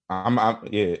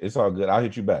 It's all good. I'll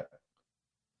hit you back.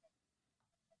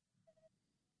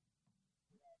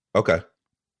 Okay.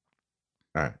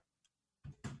 All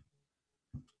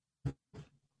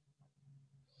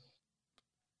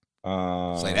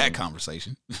right. Say that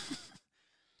conversation.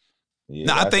 Yeah,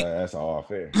 no, I think that's all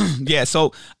fair. Yeah,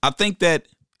 so I think that,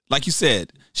 like you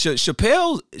said,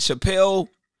 Chappelle,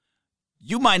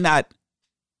 you might not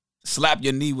slap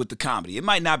your knee with the comedy. It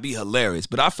might not be hilarious,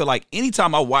 but I feel like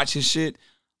anytime I watch his shit,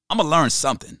 I'm gonna learn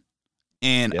something,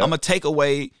 and I'm gonna take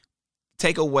away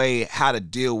how to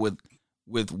deal with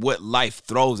what life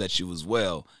throws at you as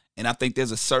well. And I think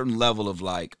there's a certain level of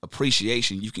like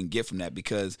appreciation you can get from that,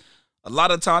 because a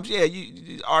lot of times,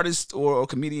 artists or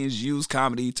comedians use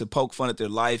comedy to poke fun at their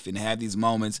life and have these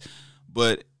moments,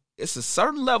 but it's a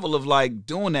certain level of like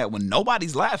doing that when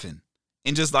nobody's laughing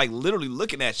and just like literally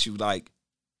looking at you like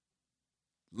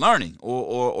learning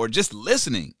or just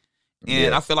listening.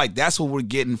 And I feel like that's what we're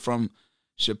getting from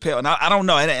Chappelle. And I don't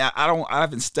know. I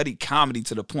haven't studied comedy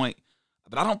to the point,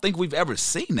 but I don't think we've ever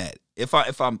seen that.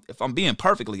 If I'm being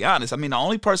perfectly honest, I mean, the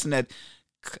only person that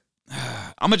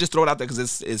I'm gonna just throw it out there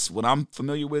because it's what I'm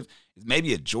familiar with. It's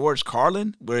maybe a George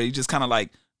Carlin where he just kind of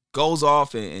like goes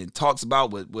off and talks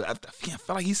about what I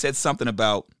felt like he said something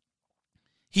about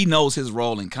he knows his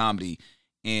role in comedy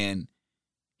and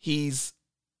he's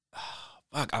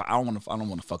I don't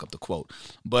want to fuck up the quote,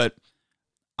 but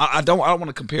I don't want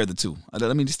to compare the two.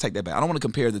 Let me just take that back. I don't want to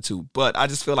compare the two, but I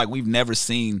just feel like we've never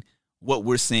seen what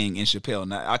we're seeing in Chappelle.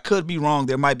 Now, I could be wrong.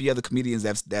 There might be other comedians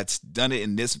that's done it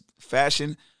in this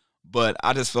fashion, but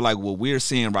I just feel like what we're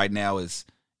seeing right now is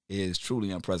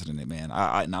truly unprecedented, man.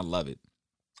 And I love it.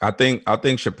 I think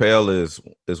Chappelle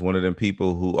is one of them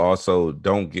people who also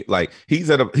don't get like you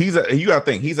gotta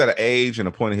think he's at an age and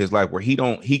a point in his life where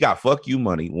he got fuck you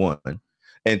money, one.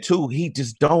 And two, he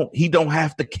don't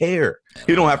have to care.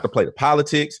 He don't have to play the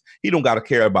politics. He don't got to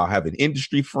care about having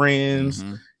industry friends.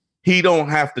 Mm-hmm. He don't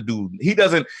have to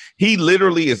he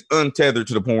literally is untethered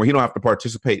to the point where he don't have to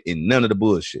participate in none of the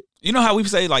bullshit. You know how we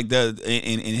say like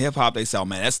in hip hop, they say, oh,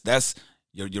 man, that's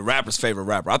your rapper's favorite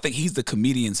rapper. I think he's the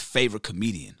comedian's favorite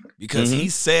comedian because he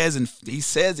says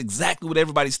exactly what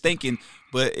everybody's thinking,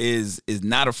 but is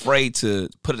not afraid to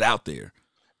put it out there.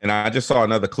 And I just saw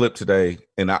another clip today,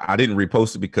 and I didn't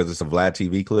repost it because it's a Vlad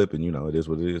TV clip, and it is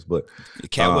what it is. But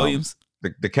Cat Williams,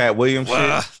 the Cat Williams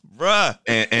shit, bruh.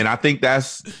 And I think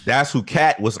that's who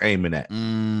Cat was aiming at.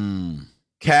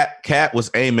 Cat was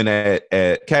aiming at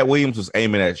Cat Williams was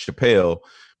aiming at Chappelle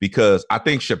because I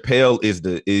think Chappelle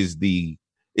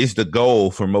is the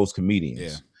goal for most comedians.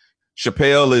 Yeah.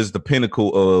 Chappelle is the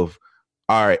pinnacle of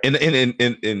all right,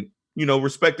 and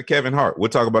respect to Kevin Hart. We'll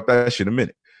talk about that shit in a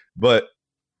minute, but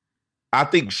I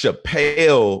think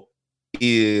Chappelle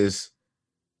is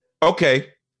okay.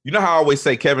 You know how I always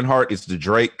say Kevin Hart is the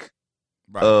Drake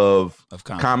of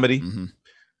comedy. Mm-hmm.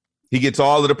 He gets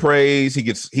all of the praise. He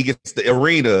gets the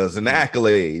arenas and the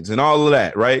accolades and all of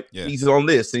that, right? Yeah. He's on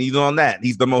this and he's on that.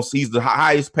 He's the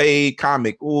highest paid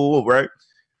comic. Ooh, right?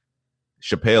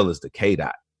 Chappelle is the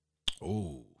K-Dot.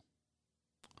 Ooh,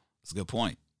 that's a good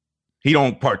point. He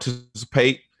don't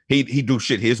participate. He do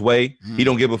shit his way. He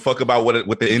don't give a fuck about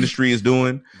what the industry is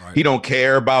doing. Right. He don't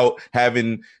care about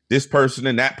having this person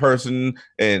and that person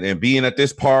and being at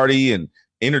this party and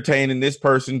entertaining this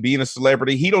person, being a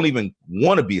celebrity. He don't even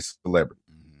want to be a celebrity.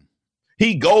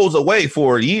 He goes away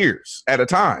for years at a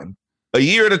time. A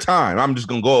year at a time. I'm just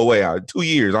gonna go away. 2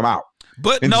 years, I'm out.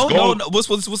 But no.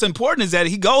 What's important is that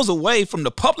he goes away from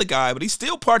the public eye, but he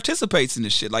still participates in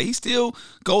this shit. Like he still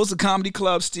goes to comedy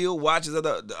clubs, still watches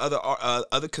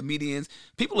other comedians.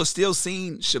 People are still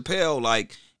seeing Chappelle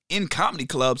like in comedy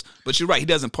clubs. But you're right, he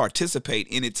doesn't participate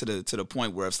in it to the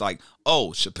point where it's like,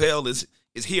 oh, Chappelle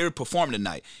is here performing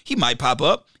tonight. He might pop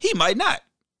up, he might not,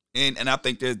 and I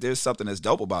think there's something that's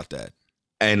dope about that.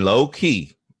 And low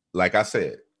key, like I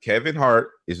said, Kevin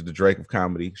Hart is the Drake of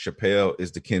comedy. Chappelle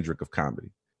is the Kendrick of comedy.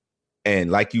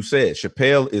 And like you said,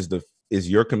 Chappelle is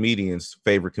your comedian's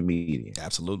favorite comedian.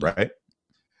 Absolutely. Right?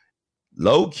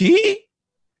 Low key,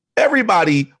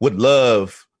 everybody would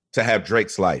love to have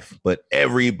Drake's life, but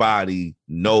everybody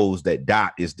knows that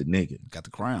Dot is the nigga. Got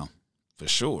the crown. For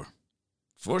sure.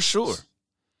 For sure.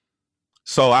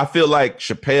 So I feel like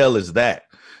Chappelle is that.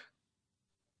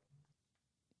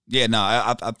 Yeah, no,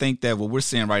 I think that what we're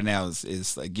seeing right now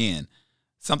is again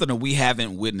something that we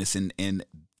haven't witnessed, and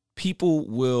people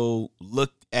will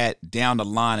look at down the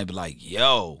line and be like,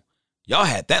 "Yo, y'all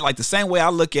had that." Like the same way I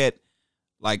look at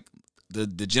like the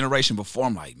generation before.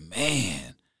 I'm like,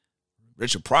 man,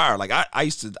 Richard Pryor. Like I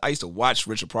used to watch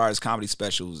Richard Pryor's comedy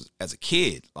specials as a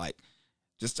kid. Like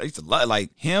I used to love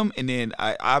like him, and then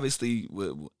I obviously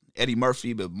with Eddie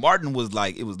Murphy, but Martin was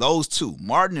like it was those two,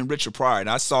 Martin and Richard Pryor, and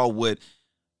I saw what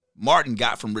Martin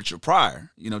got from Richard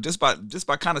Pryor, just by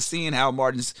kind of seeing how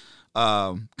Martin's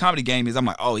comedy game is. I'm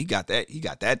like, oh, he got that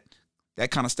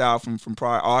kind of style from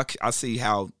Pryor. Oh, I see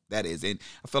how that is, and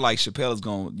I feel like Chappelle is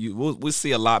we'll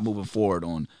see a lot moving forward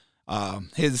on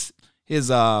his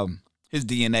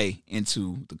DNA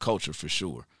into the culture for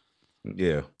sure.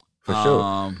 Yeah, for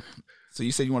sure. So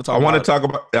you said you want to talk? I want to talk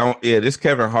about this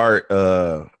Kevin Hart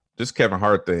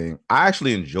thing. I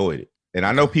actually enjoyed it. And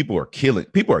I know people are killing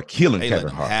Kevin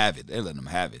Hart. They let him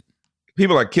have it.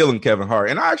 People are killing Kevin Hart.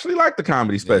 And I actually like the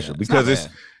comedy special because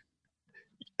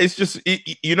it's just,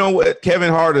 you know what? Kevin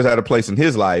Hart is at a place in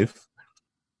his life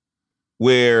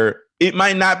where it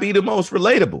might not be the most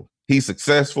relatable. He's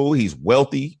successful. He's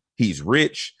wealthy. He's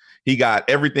rich. He got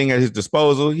everything at his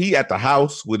disposal. He at the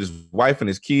house with his wife and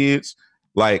his kids.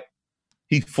 Like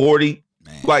he's 40.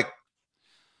 Man. Like,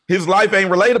 his life ain't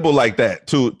relatable like that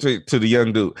to the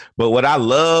young dude. But what I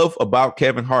love about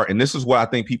Kevin Hart, and this is what I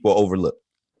think people overlook.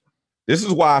 This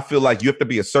is why I feel like you have to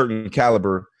be a certain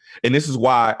caliber. And this is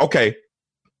why, okay,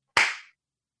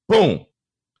 Boom.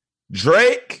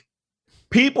 Drake,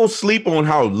 people sleep on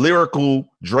how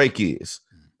lyrical Drake is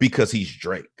because he's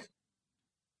Drake.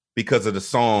 Because of the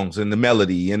songs and the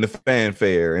melody and the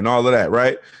fanfare and all of that,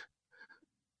 right?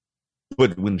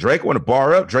 But when Drake want to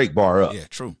bar up, Drake bar up. Yeah,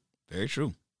 true. Very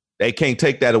true. They can't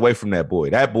take that away from that boy.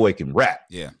 That boy can rap.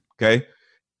 Yeah. Okay.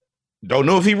 Don't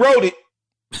know if he wrote it,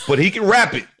 but he can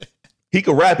rap it. He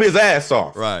can rap his ass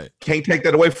off. Right. Can't take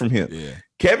that away from him. Yeah.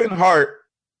 Kevin Hart,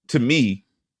 to me,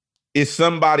 is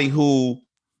somebody who,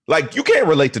 like, you can't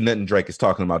relate to nothing Drake is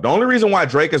talking about. The only reason why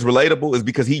Drake is relatable is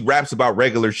because he raps about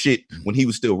regular shit when he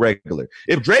was still regular.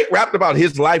 If Drake rapped about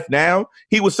his life now,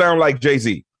 he would sound like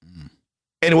Jay-Z.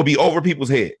 And it would be over people's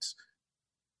heads.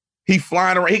 He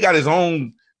flying around. He got his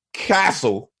own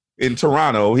castle in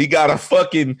Toronto. He got a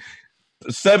fucking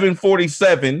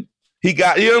 747. He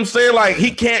got, you know what I'm saying? Like, he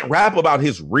can't rap about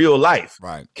his real life.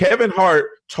 Right. Kevin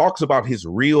Hart talks about his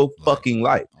real fucking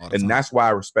life. And that's why I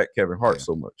respect Kevin Hart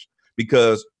so much.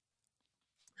 Because,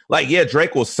 like, yeah,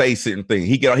 Drake will say certain things.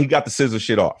 He got the scissor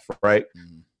shit off, right?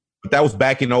 Mm-hmm. But that was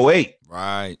back in 08.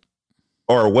 Right.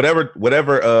 Or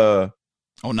whatever.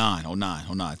 09,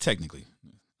 technically,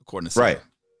 according to right.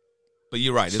 But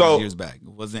you're right. It was years back.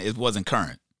 It wasn't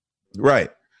current. Right.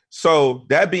 So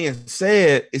that being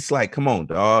said, it's like, come on,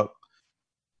 dog.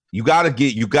 You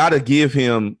gotta give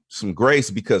him some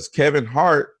grace because Kevin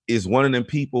Hart is one of them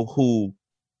people who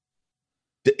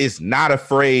is not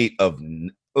afraid of,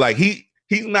 like, he's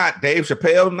not Dave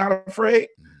Chappelle, not afraid,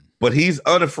 but he's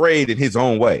unafraid in his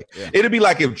own way. Yeah. It'd be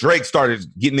like if Drake started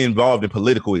getting involved in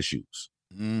political issues.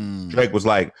 Drake was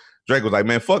like,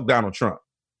 man, fuck Donald Trump.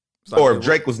 Or if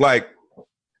Drake was like,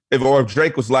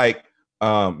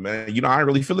 man, you know, I ain't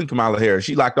really feeling Kamala Harris.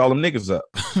 She locked all them niggas up.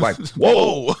 Like,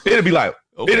 whoa. It'd be like,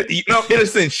 okay. It'd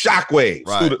send shockwaves.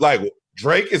 Right. Like,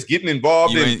 Drake is getting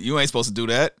involved you ain't supposed to do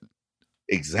that.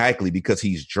 Exactly, because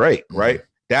he's Drake, right?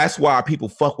 That's why people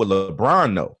fuck with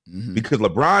LeBron, though. Mm-hmm. Because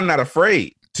LeBron not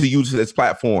afraid to use his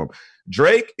platform.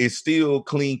 Drake is still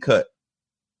clean cut.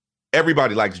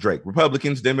 Everybody likes Drake.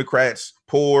 Republicans, Democrats,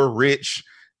 poor, rich.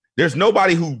 There's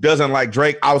nobody who doesn't like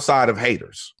Drake outside of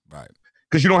haters. Right.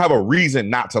 Because you don't have a reason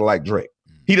not to like Drake.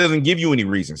 He doesn't give you any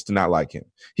reasons to not like him.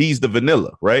 He's the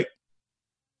vanilla, right?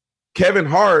 Kevin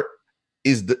Hart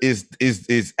is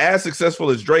as successful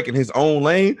as Drake in his own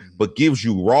lane, but gives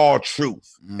you raw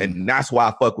truth. And that's why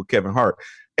I fuck with Kevin Hart.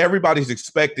 Everybody's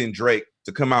expecting Drake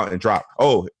to come out and drop,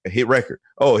 a hit record,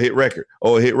 a hit record,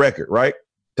 right?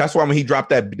 That's why when he dropped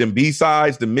them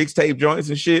B-sides, the mixtape joints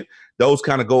and shit, those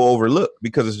kind of go overlooked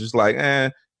because it's just like,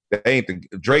 that ain't the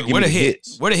Drake. Where the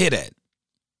hits? Where the hit at?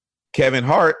 Kevin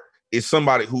Hart is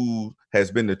somebody who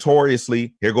has been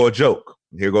notoriously, here go a joke,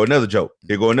 here go another joke,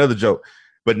 here go another joke.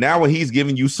 But now when he's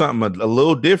giving you something a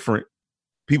little different,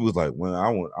 people's like, well, I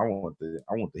want the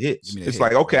hits. It's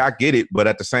like, okay, I get it, but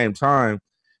at the same time,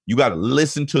 you got to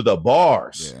listen to the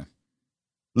bars. Yeah.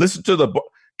 Listen to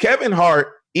Kevin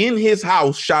Hart in his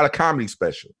house shot a comedy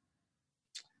special.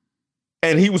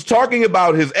 And he was talking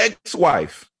about his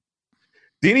ex-wife.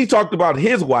 Then he talked about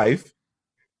his wife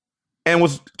and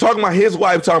was talking about his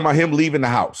wife, talking about him leaving the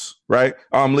house, right?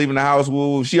 I'm leaving the house.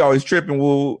 Woo, she always tripping.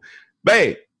 Woo.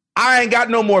 Babe, I ain't got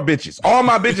no more bitches. All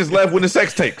my bitches left when the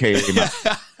sex tape came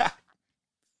out.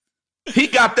 He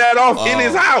got that off in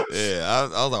his house. Yeah,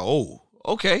 I was like, oh,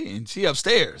 okay. And she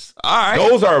upstairs. All right.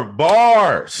 Those are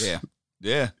bars. Yeah.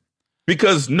 Yeah.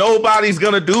 Because nobody's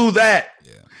going to do that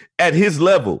at his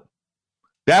level.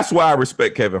 That's why I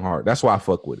respect Kevin Hart. That's why I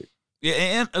fuck with it.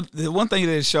 Yeah, and the one thing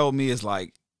that it showed me is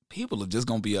like people are just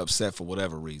going to be upset for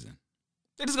whatever reason.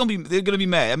 They're going to be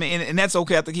mad. I mean, and that's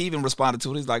okay. I think he even responded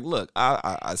to it. He's like, look,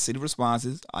 I see the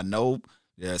responses. I know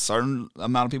there are a certain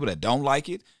amount of people that don't like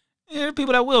it. And there are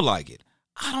people that will like it.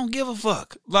 I don't give a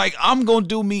fuck. Like, I'm going to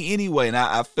do me anyway. And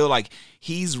I feel like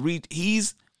he's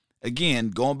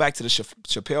again, going back to the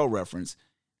Chappelle reference,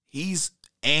 he's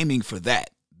aiming for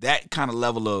that kind of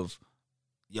level of,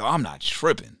 yo, I'm not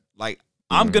tripping. Like,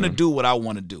 I'm going to do what I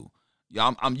want to do.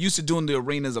 Yo, I'm used to doing the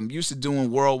arenas. I'm used to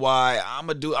doing worldwide.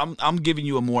 I'm giving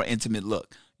you a more intimate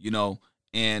look, you know,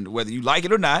 and whether you like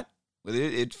it or not, whether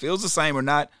it feels the same or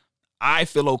not, I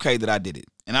feel okay that I did it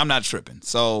and I'm not tripping.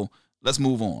 So let's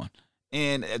move on.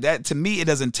 And that, to me, it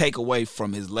doesn't take away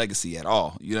from his legacy at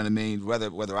all. You know what I mean?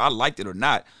 Whether I liked it or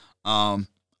not, I'm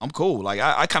cool. Like,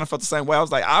 I kind of felt the same way. I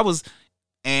was like, I was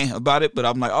about it, but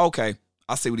I'm like, okay,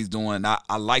 I see what he's doing.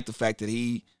 I like the fact that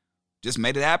he just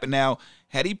made it happen. Now,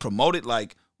 had he promoted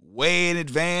like way in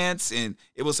advance and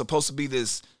it was supposed to be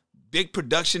this big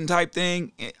production type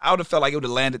thing, I would have felt like it would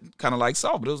have landed kind of like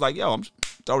so. But it was like, yo, I'm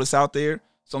throw this out there.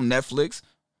 It's on Netflix.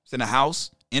 It's in a house,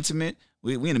 intimate.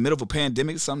 We in the middle of a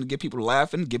pandemic, something to get people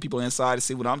laughing, get people inside to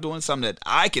see what I'm doing, something that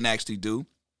I can actually do.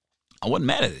 I wasn't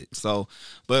mad at it. So,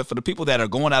 but for the people that are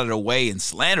going out of their way and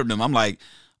slandering them, I'm like,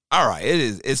 all right,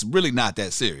 it's really not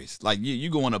that serious. Like you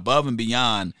going above and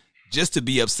beyond just to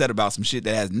be upset about some shit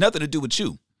that has nothing to do with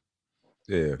you.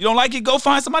 Yeah. You don't like it, go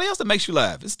find somebody else that makes you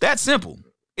laugh. It's that simple.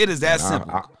 It is that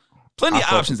simple. Plenty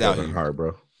of options out here. Hart,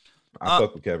 bro. I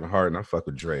fuck with Kevin Hart and I fuck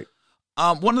with Drake.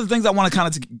 One of the things I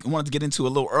wanted to get into a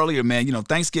little earlier, man. You know,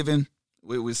 Thanksgiving.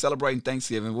 We're celebrating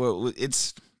Thanksgiving.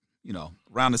 It's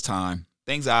around this time.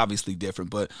 Things are obviously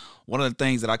different, but one of the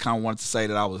things that I kind of wanted to say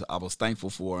that I was thankful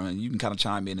for, and you can kind of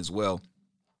chime in as well.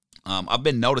 I've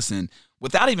been noticing,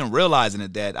 without even realizing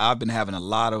it, that I've been having a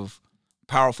lot of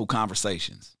powerful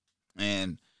conversations.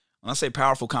 And when I say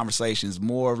powerful conversations,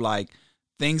 more of like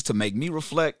things to make me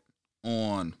reflect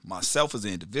on myself as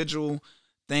an individual,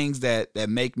 things that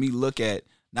make me look at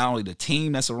not only the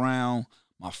team that's around,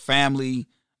 my family,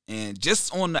 and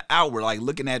just on the outward, like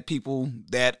looking at people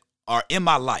that are in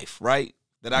my life, right?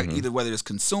 That I either, whether it's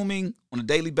consuming on a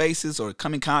daily basis or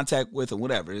come in contact with or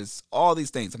whatever. It's all these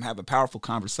things. I'm having powerful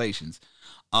conversations.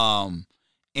 And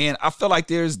I feel like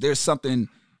there's something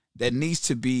that needs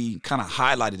to be kind of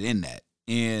highlighted in that.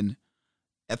 And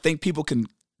I think people can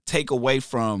take away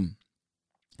from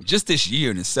just this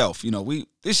year in itself. You know,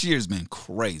 this year's been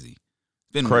crazy.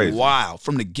 It's been crazy. Wild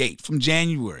from the gate, from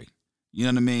January. You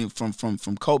know what I mean?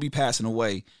 From Kobe passing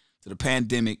away to the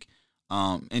pandemic,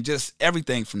 and just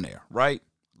everything from there, right?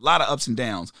 A lot of ups and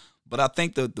downs. But I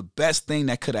think the best thing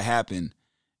that could have happened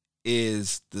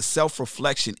is the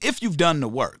self-reflection, if you've done the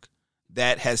work,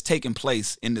 that has taken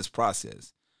place in this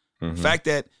process. The fact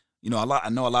that, I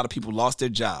know a lot of people lost their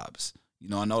jobs.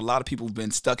 I know a lot of people have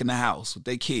been stuck in the house with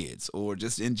their kids or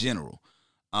just in general.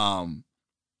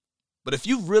 But if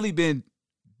you've really been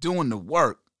doing the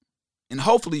work, and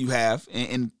hopefully you have,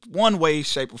 in one way,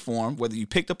 shape, or form, whether you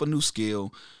picked up a new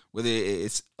skill, whether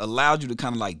it's allowed you to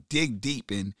kind of like dig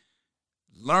deep and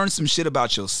learn some shit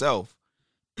about yourself,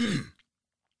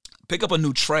 pick up a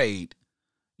new trade,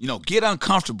 get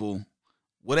uncomfortable,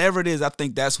 whatever it is. I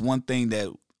think that's one thing that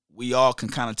we all can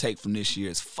kind of take from this year.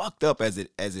 As fucked up as it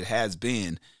has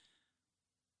been,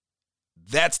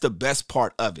 that's the best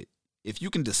part of it. If you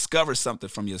can discover something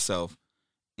from yourself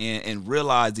and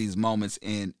realize these moments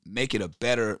and make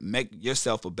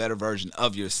yourself a better version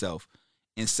of yourself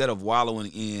instead of wallowing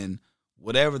in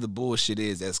whatever the bullshit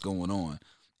is that's going on.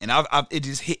 And it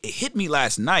just hit me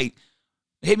last night.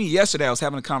 It hit me yesterday. I was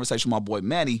having a conversation with my boy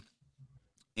Manny,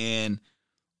 and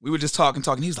we were just talking.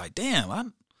 He's like, damn,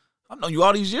 I've known you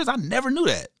all these years. I never knew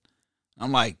that.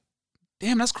 I'm like,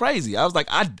 damn, that's crazy. I was like,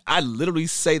 I literally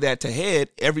say that to Head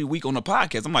every week on the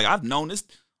podcast. I'm like, I've known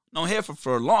Head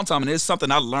for a long time, and it's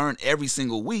something I learn every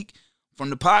single week from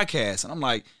the podcast. And I'm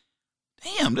like,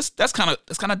 damn, that's kind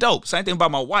of dope. Same thing about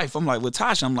my wife. I'm like, with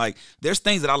Tasha, I'm like, there's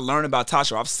things that I learned about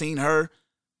Tasha. I've seen her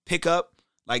pick up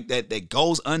like that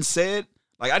goes unsaid.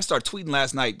 Like I just started tweeting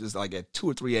last night, just like at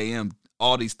 2 or 3 a.m.,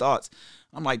 all these thoughts.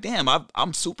 I'm like, damn,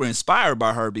 I'm super inspired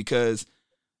by her, because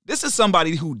this is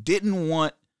somebody who didn't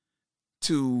want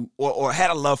to or had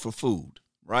a love for food,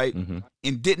 right?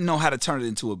 And didn't know how to turn it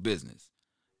into a business.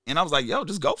 And I was like, yo,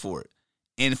 just go for it.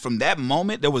 And from that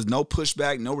moment, there was no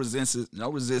pushback, no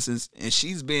resistance. And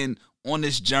she's been on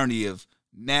this journey of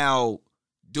now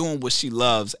doing what she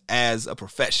loves as a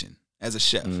profession, as a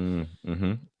chef.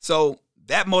 So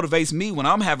that motivates me when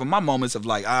I'm having my moments of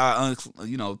like,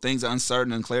 things are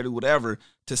uncertain and clarity, whatever,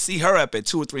 to see her up at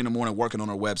 2 or 3 in the morning working on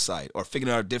her website or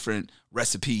figuring out different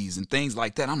recipes and things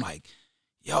like that. I'm like,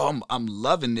 yo, I'm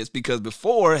loving this, because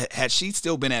before, had she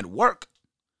still been at work,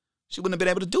 she wouldn't have been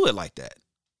able to do it like that.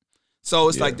 So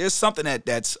it's like there's something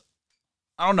that's,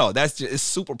 I don't know, that's just, it's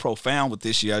super profound with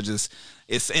this year.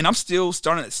 And I'm still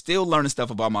learning stuff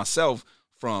about myself,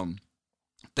 from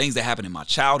things that happened in my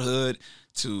childhood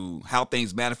to how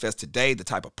things manifest today, the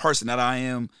type of person that I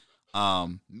am,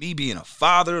 me being a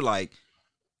father, like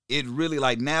it really,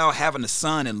 like now having a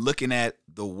son and looking at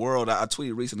the world. I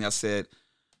tweeted recently, I said,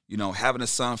 having a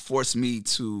son forced me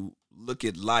to look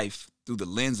at life through the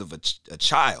lens of a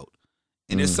child.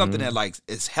 And there's something that like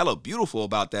is hella beautiful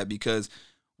about that, because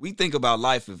we think about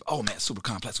life of, oh man, super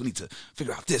complex. We need to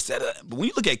figure out this, that. But when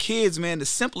you look at kids, man, the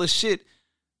simplest shit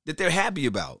that they're happy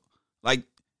about. Like,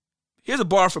 here's a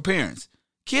bar for parents.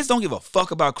 Kids don't give a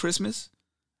fuck about Christmas.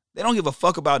 They don't give a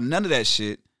fuck about none of that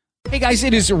shit. Hey guys,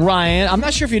 it is Ryan. I'm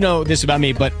not sure if you know this about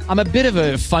me, but I'm a bit of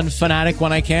a fun fanatic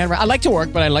when I can. I like to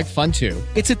work, but I like fun too.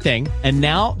 It's a thing. And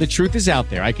now the truth is out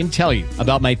there. I can tell you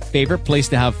about my favorite place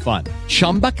to have fun.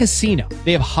 Chumba Casino.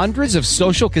 They have hundreds of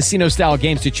social casino style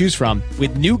games to choose from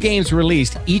with new games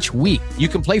released each week. You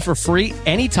can play for free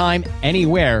anytime,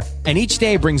 anywhere. And each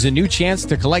day brings a new chance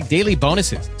to collect daily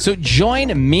bonuses. So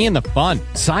join me in the fun.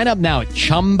 Sign up now at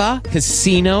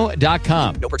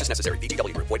ChumbaCasino.com. No purchase necessary.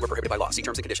 VGW. Void where prohibited by law. See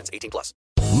terms and conditions. 18+.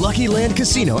 Lucky Land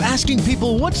Casino, asking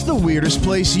people, what's the weirdest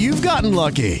place you've gotten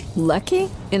lucky?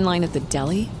 Lucky? In line at the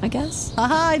deli, I guess?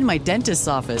 Aha, in my dentist's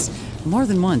office. More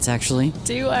than once, actually.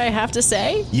 Do I have to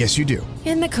say? Yes, you do.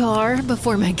 In the car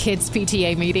before my kids'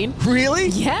 PTA meeting. Really?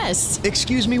 Yes.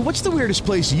 Excuse me, what's the weirdest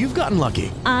place you've gotten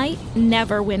lucky? I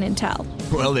never win and tell.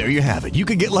 Well, there you have it. You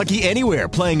can get lucky anywhere,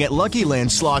 playing at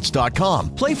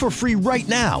LuckyLandSlots.com. Play for free right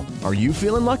now. Are you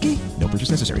feeling lucky? No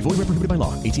purchase necessary. Void where prohibited by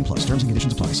law. 18+. Terms and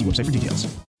conditions apply. See website for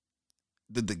details.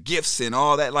 The gifts and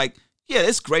all that, like, yeah,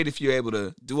 it's great if you're able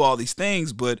to do all these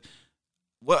things, but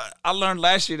what I learned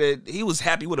last year that he was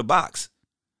happy with a box.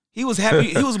 He was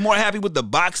happy. He was more happy with the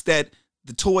box that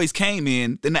the toys came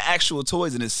in than the actual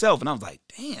toys in itself. And I was like,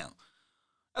 damn,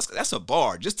 that's a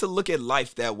bar. Just to look at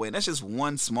life that way. And that's just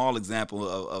one small example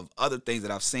of other things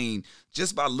that I've seen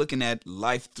just by looking at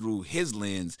life through his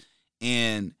lens.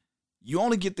 And you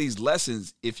only get these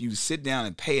lessons if you sit down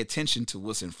and pay attention to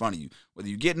what's in front of you. Whether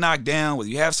you get knocked down, whether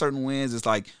you have certain wins, it's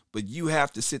like, but you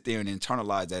have to sit there and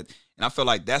internalize that. And I feel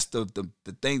like that's the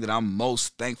thing that I'm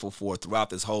most thankful for throughout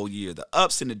this whole year. The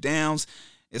ups and the downs,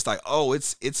 it's like, oh,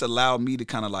 it's allowed me to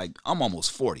kind of like, I'm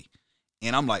almost 40.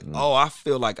 And I'm like, oh, I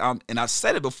feel like and I've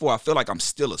said it before, I feel like I'm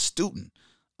still a student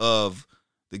of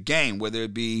the game, whether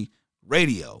it be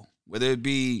radio, whether it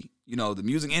be, you know, the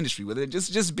music industry, whether it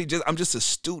I'm just a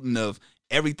student of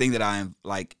everything that I am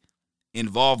like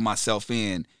involved myself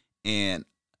in. And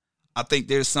I think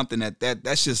there's something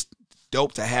that's just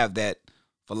dope to have that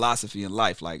philosophy in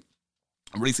life. Like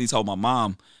I recently told my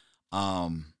mom,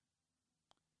 you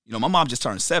know, my mom just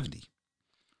turned 70.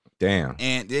 Damn.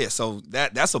 And yeah, so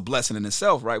that's a blessing in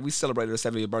itself, right? We celebrated her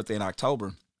 70th birthday in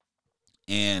October.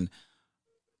 And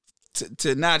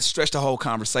to not stretch the whole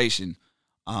conversation,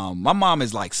 my mom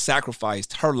has like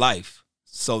sacrificed her life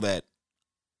so that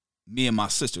me and my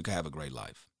sister could have a great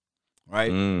life,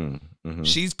 right? Mm-hmm.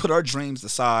 She's put her dreams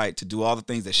aside to do all the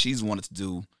things that she's wanted to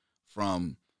do.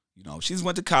 From, you know, she's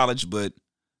went to college, but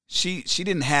she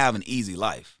didn't have an easy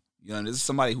life. You know, this is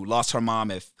somebody who lost her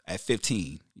mom at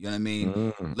 15. You know what I mean?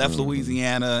 Mm-hmm. Left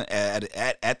Louisiana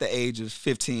at the age of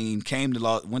 15,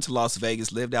 went to Las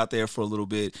Vegas, lived out there for a little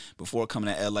bit before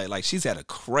coming to LA. Like, she's had a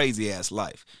crazy ass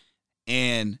life.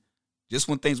 And just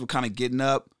when things were kind of getting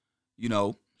up, you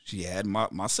know, she had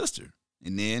my sister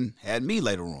and then had me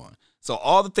later on. So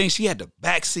all the things she had to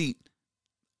backseat,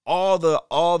 all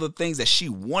the things that she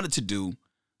wanted to do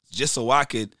just so I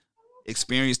could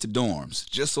experience the dorms,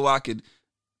 just so I could,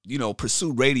 you know,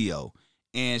 pursue radio.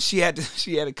 And she had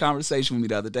a conversation with me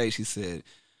the other day. She said,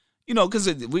 you know,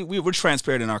 because we're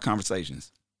transparent in our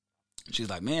conversations. She's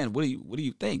like, man, what do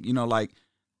you think? You know, like,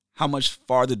 how much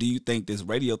farther do you think this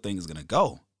radio thing is gonna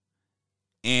go?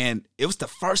 And it was the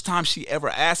first time she ever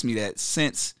asked me that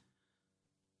since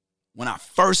when I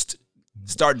first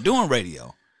started doing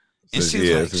radio. And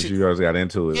so, she always got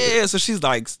into it. Yeah, so she's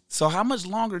like, so how much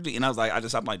longer do you? And I was like,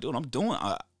 I'm like, dude, I'm doing,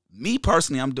 me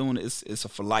personally, I'm doing it's a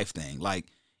for life thing. Like,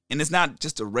 and it's not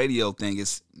just a radio thing.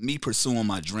 It's me pursuing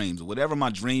my dreams. Whatever my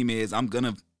dream is, I'm going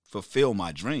to fulfill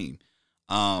my dream.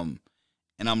 And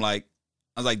I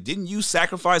was like, didn't you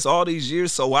sacrifice all these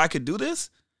years so I could do this?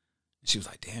 And she was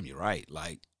like, damn, you're right.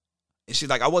 Like, and she's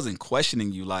like, I wasn't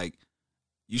questioning you, like,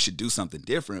 you should do something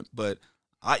different, but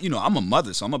I'm a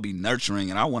mother, so I'm gonna be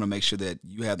nurturing, and I want to make sure that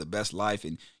you have the best life.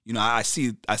 And you know, I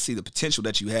see the potential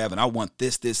that you have, and I want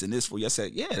this, and this for you. I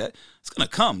said, yeah, it's gonna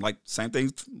come. Like, same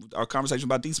thing. Our conversation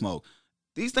about D-Smoke.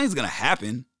 These things are gonna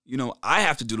happen. You know, I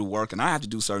have to do the work, and I have to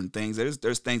do certain things.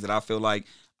 There's things that I feel like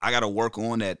I got to work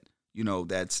on that, you know,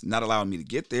 that's not allowing me to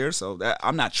get there. So that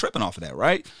I'm not tripping off of that,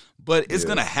 right? But it's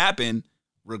gonna happen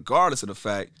regardless of the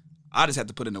fact. I just have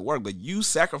to put in the work. But you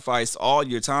sacrificed all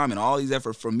your time and all these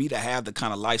effort for me to have the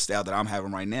kind of lifestyle that I'm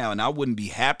having right now. And I wouldn't be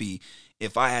happy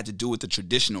if I had to do it the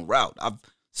traditional route. I've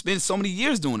spent so many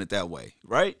years doing it that way,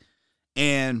 right?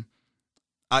 And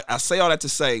I say all that to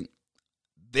say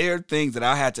there are things that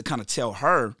I had to kind of tell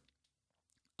her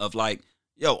of like,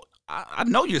 yo, I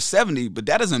know you're 70, but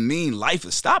that doesn't mean life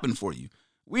is stopping for you.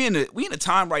 We in a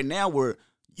time right now where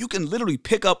you can literally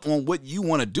pick up on what you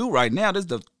want to do right now. There's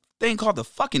the thing called the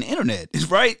fucking internet,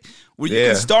 right? Where you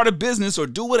can start a business or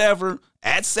do whatever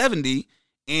at 70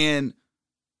 and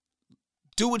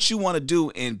do what you want to do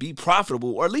and be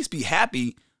profitable, or at least be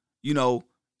happy, you know,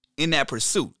 in that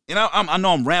pursuit. And I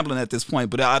know I'm rambling at this point,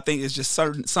 but I think it's just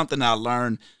something I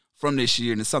learned from this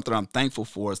year, and it's something I'm thankful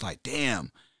for. It's like,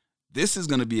 damn, this is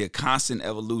going to be a constant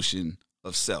evolution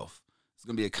of self. It's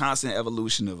going to be a constant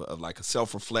evolution of like a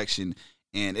self-reflection,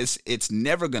 and it's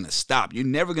never going to stop. You're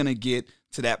never going to get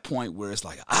to that point where it's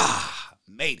like,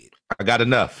 made it. I got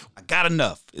enough.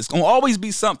 It's going to always be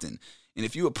something. And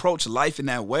if you approach life in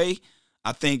that way,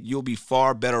 I think you'll be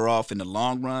far better off in the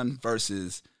long run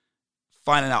versus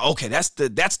finding out, okay, that's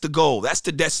the goal, that's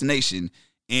the destination,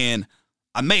 and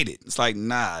I made it. It's like,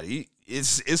 nah, you're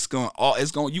gonna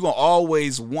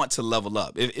always want to level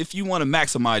up. If you want to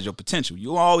maximize your potential,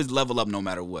 you'll always level up no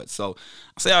matter what. So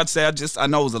I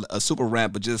know it was a super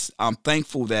rant, but just I'm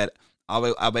thankful that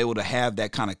I'm able to have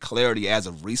that kind of clarity as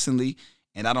of recently,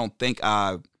 and I don't think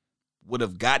I would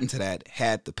have gotten to that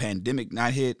had the pandemic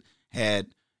not hit, had,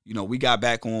 you know, we got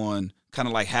back on kind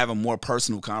of like having more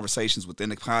personal conversations within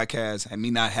the podcast, and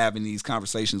me not having these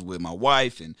conversations with my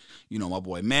wife and, you know, my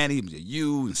boy Manny,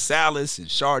 you and Salas and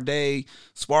Sharday,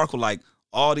 Sparkle, like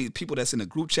all these people that's in the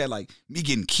group chat, like me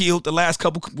getting killed the last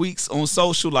couple weeks on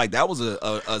social, like that was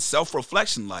a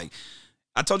self-reflection. Like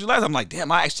I told you last time, I'm like,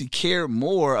 damn, I actually care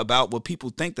more about what people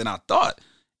think than I thought.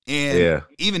 And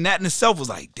even that in itself was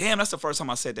like, damn, that's the first time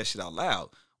I said that shit out loud.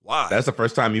 Wow. That's the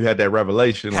first time you had that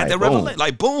revelation.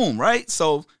 Boom, right?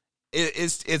 So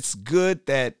it's good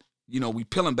that, you know, we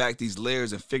peeling back these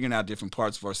layers and figuring out different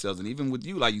parts of ourselves. And even with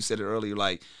you, like you said it earlier,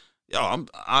 like, yo,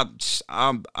 I'm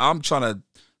trying to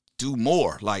do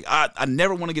more. Like I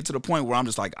never want to get to the point where I'm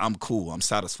just like, I'm cool, I'm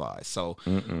satisfied. So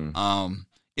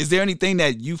is there anything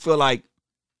that you feel like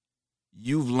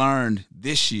you've learned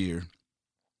this year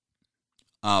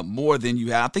more than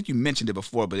you have? I think you mentioned it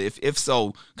before, but if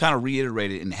so, kind of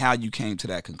reiterate it and how you came to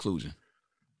that conclusion.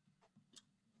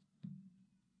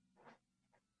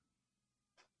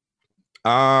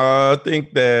 I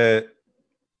think that,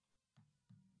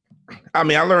 I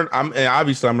mean, I'm learning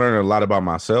a lot about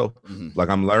myself. Mm-hmm. Like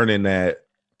I'm learning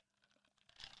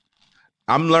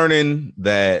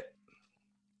that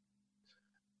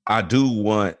I do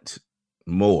want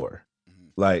more,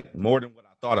 like more than what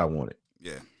I thought I wanted.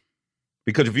 Yeah.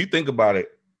 Because if you think about it,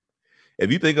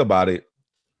 if you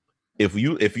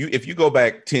go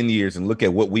back 10 years and look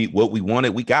at what we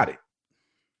wanted, we got it.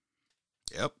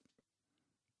 Yep.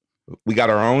 We got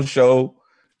our own show.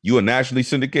 You a nationally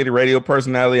syndicated radio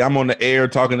personality. I'm on the air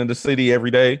talking to the city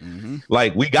every day. Mm-hmm.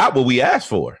 Like we got what we asked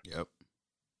for. Yep.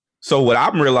 So what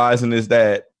I'm realizing is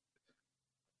that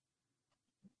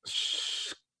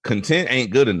content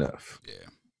ain't good enough. Yeah.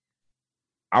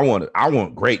 I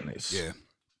want greatness. Yeah.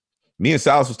 Me and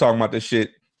Salas was talking about this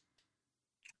shit.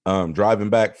 Driving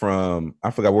back from,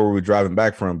 I forgot where we were driving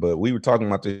back from, but we were talking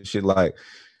about this shit. Like,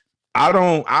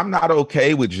 I'm not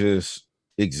okay with just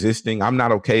existing. I'm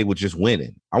not okay with just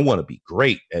winning. I want to be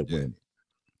great at winning.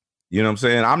 You know what I'm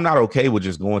saying? I'm not okay with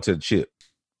just going to the chip.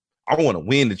 I want to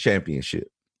win the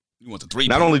championship. You want the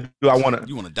three-peat. Not only do I want to,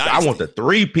 you want to I want the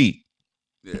three-peat.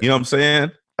 Yeah. You know what I'm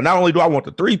saying? Not only do I want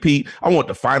the three-peat, I want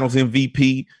the finals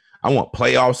MVP. I want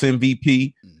playoffs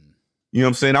MVP. You know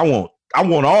what I'm saying? I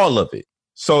want all of it.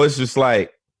 So it's just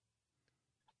like,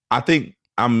 I think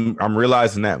I'm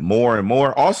realizing that more and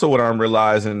more. Also, what I'm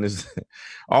realizing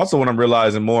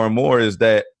more and more is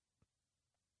that,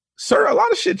 sir, a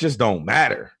lot of shit just don't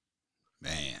matter,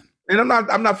 man. And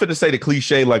I'm not finna say the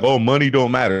cliche like, oh, money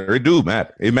don't matter. It do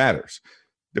matter. It matters,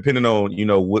 depending on, you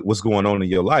know, what's going on in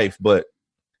your life. But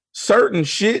certain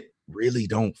shit really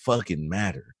don't fucking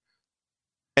matter.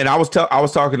 And I was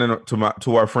talking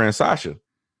to our friend Sasha.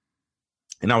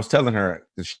 And I was telling her,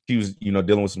 because she was, you know,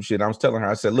 dealing with some shit. I was telling her,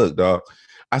 I said, look, dog,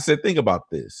 I said, think about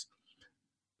this.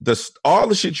 All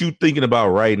the shit you thinking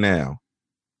about right now,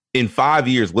 in 5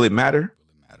 years, will it matter?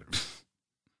 Will it matter?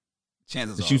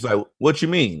 Chances are. She was like, what you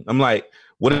mean? I'm like,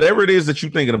 whatever it is that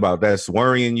you're thinking about, that's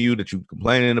worrying you, that you're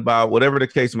complaining about, whatever the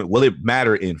case may be, will it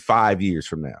matter in 5 years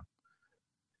from now?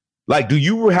 Like, do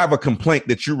you have a complaint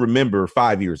that you remember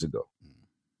 5 years ago?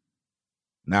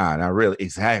 Nah, not really.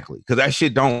 Exactly. Because that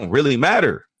shit don't really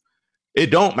matter.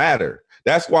 It don't matter.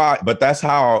 That's why, but that's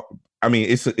how, I mean,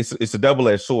 it's a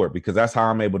double-edged sword, because that's how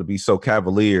I'm able to be so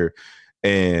cavalier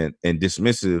and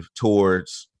dismissive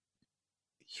towards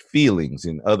feelings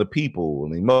and other people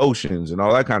and emotions and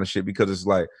all that kind of shit, because it's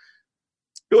like,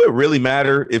 do it really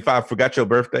matter if I forgot your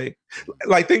birthday?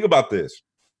 Like, think about this.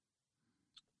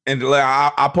 And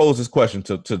I pose this question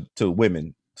to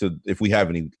women, if we have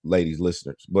any ladies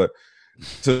listeners, but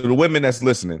to the women that's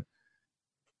listening,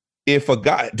 if a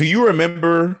guy, do you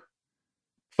remember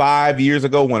 5 years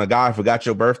ago when a guy forgot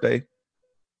your birthday?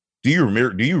 Do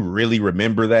you really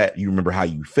remember that? You remember how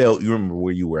you felt? You remember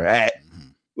where you were at?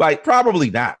 Like, probably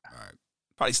not. Right.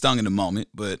 Probably stung in the moment,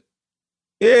 but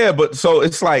yeah, but so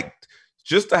it's like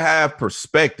just to have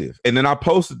perspective. And then I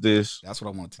posted this. That's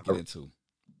what I wanted to get into.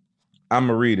 I'm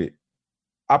gonna read it.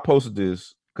 I posted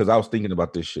this because I was thinking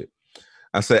about this shit.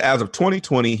 I said, as of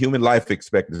 2020, human life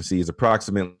expectancy is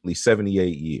approximately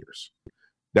 78 years.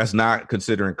 That's not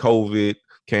considering COVID,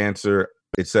 cancer,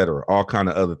 etc., all kind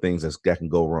of other things that can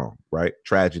go wrong, right?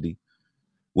 Tragedy.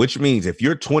 Which means if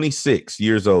you're 26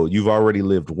 years old, you've already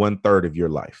lived 1/3 of your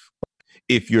life.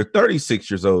 If you're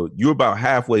 36 years old, you're about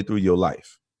halfway through your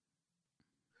life.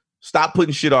 Stop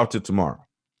putting shit off to tomorrow.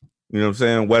 You know what I'm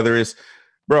saying? Whether it's,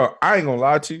 bro, I ain't gonna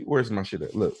lie to you. Where's my shit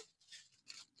at? Look.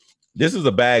 This is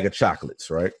a bag of chocolates,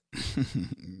 right?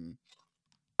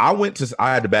 I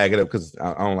had to bag it up because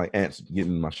I don't like ants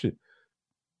getting in my shit.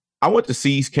 I went to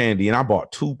C's Candy and I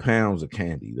bought 2 pounds of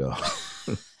candy, though.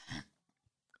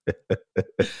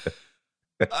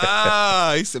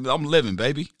 He said, I'm living,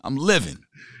 baby. I'm living.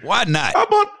 Why not?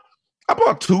 I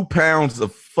bought 2 pounds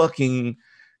of fucking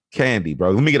candy,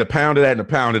 bro. Let me get a pound of that and a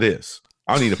pound of this.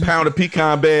 I need a pound of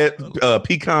pecan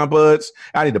buds.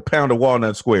 I need a pound of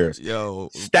walnut squares. Yo,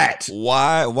 stats.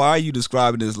 Why are you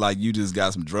describing this like you just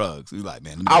got some drugs? You like,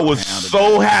 man. I was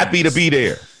so happy to be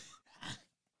there.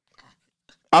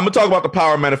 I'm gonna talk about the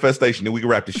power of manifestation, and we can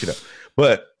wrap this shit up.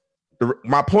 But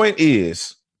my point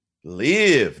is,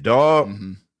 live, dog.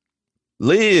 Mm-hmm.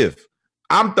 Live.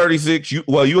 I'm 36. You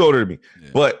older than me,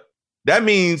 but that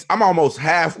means I'm almost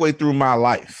halfway through my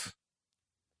life.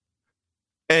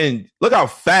 And look how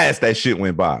fast that shit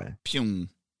went by. Pew.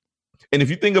 And if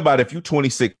you think about it, if you're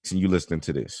 26 and you listening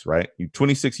to this, right? You're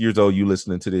 26 years old, you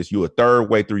listening to this, you're a third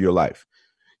way through your life.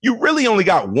 You really only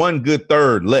got one good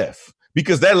third left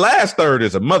because that last third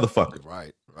is a motherfucker.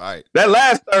 Right. That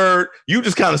last third, you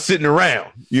just kind of sitting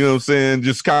around. You know what I'm saying?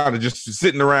 Just kind of just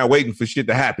sitting around waiting for shit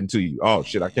to happen to you. Oh,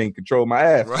 shit, I can't control my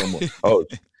ass no more.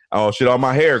 Oh, shit, all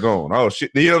my hair gone. Oh, shit.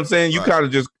 You know what I'm saying? You kind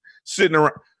of just sitting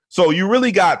around. So you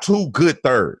really got 2 good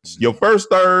thirds. Your first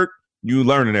third, you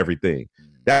learning everything.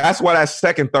 That's why that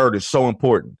second third is so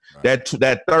important. Right.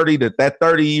 That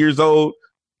 30 years old,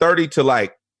 30 to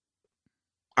like,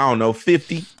 I don't know,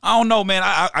 50. I don't know, man.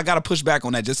 I got to push back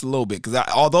on that just a little bit because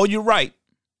although you're right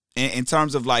in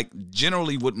terms of like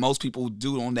generally what most people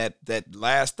do on that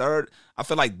last third, I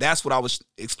feel like that's what I was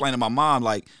explaining to my mom.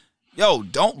 Like, yo,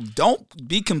 don't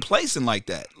be complacent like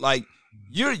that. Like,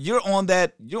 You're on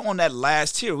that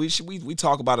last tier. We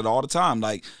talk about it all the time.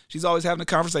 Like, she's always having the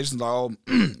conversations like, oh,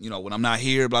 when I'm not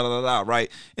here, blah, blah, blah, blah,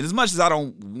 right? And as much as I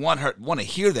don't want to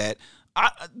hear that,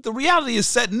 the reality is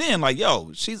setting in. Like,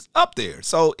 yo, she's up there.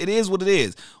 So it is what it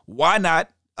is. Why not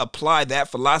apply that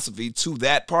philosophy to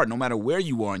that part, no matter where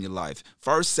you are in your life?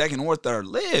 First, second, or third,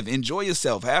 live, enjoy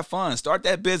yourself, have fun, start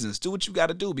that business, do what you got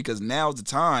to do because now's the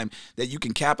time that you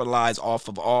can capitalize off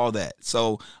of all that.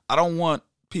 So I don't want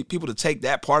people to take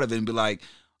that part of it and be like,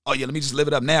 oh yeah, let me just live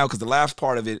it up now because the last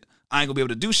part of it, I ain't gonna be able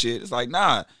to do shit. It's like,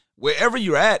 nah, wherever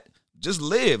you're at, just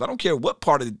live. I don't care what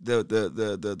part of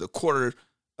the quarter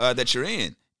that you're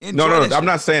in. Enjoy no, I'm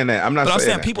not saying that. I'm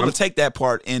saying people to take that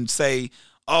part and say,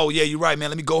 oh yeah, you're right, man.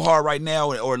 Let me go hard right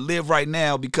now or live right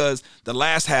now because the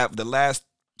last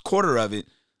quarter of it,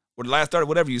 or the last third,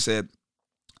 whatever you said.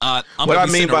 What I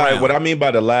mean by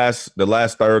the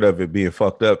last third of it being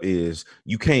fucked up is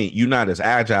you're not as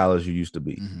agile as you used to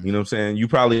be. Mm-hmm. You know what I'm saying? You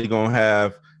probably gonna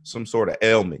have some sort of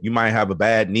ailment. You might have a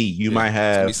bad knee. You might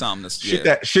have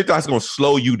shit that's gonna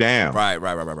slow you down. Right.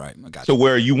 I got you. So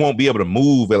where you won't be able to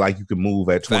move it like you can move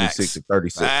at 26 and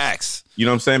 36. Facts. You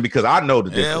know what I'm saying? Because I know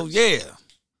the difference. Hell yeah.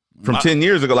 From 10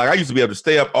 years ago, like I used to be able to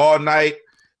stay up all night,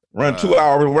 run 2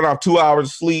 hours, run off 2 hours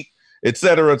of sleep, et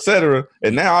cetera, et cetera.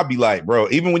 And now I'll be like, bro,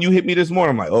 even when you hit me this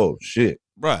morning, I'm like, oh, shit.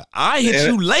 Bro, I hit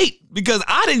you late because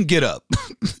I didn't get up.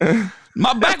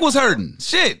 My back was hurting.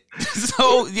 Shit.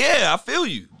 So, yeah, I feel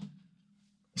you.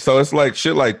 So it's like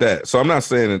shit like that. So I'm not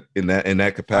saying in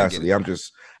that capacity. I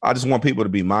just want people to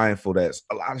be mindful that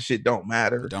a lot of shit don't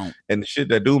matter. And the shit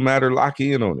that do matter, lock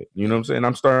in on it. You know what I'm saying?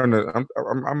 I'm starting to,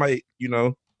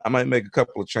 I might make a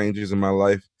couple of changes in my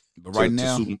life. But right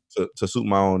now, to suit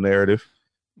my own narrative.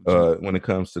 When it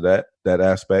comes to that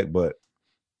aspect, but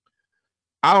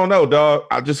I don't know, dog.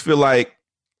 I just feel like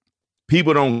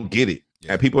people don't get it,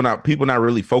 and people not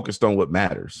really focused on what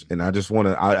matters. And I just want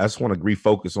to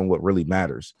refocus on what really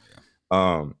matters.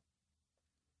 Yeah.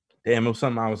 Damn, it was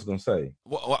something I was gonna say.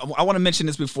 Well, I want to mention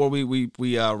this before we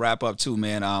wrap up too,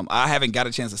 man. I haven't got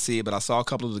a chance to see it, but I saw a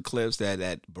couple of the clips that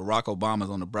Barack Obama's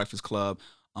on the Breakfast Club,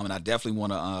 and I definitely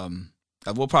want to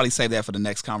We'll probably save that for the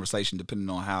next conversation, depending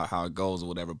on how it goes or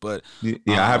whatever. But yeah,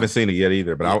 I haven't seen it yet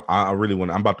either. But I really want.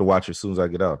 I'm about to watch it as soon as I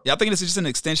get out. Yeah, I think this is just an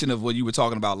extension of what you were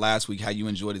talking about last week, how you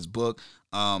enjoyed his book.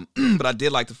 But I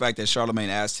did like the fact that Charlamagne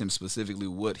asked him specifically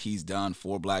what he's done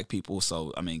for Black people.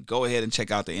 So I mean, go ahead and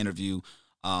check out the interview.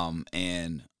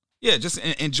 And yeah, just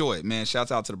enjoy it, man.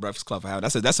 Shouts out to the Breakfast Club for having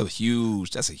that's a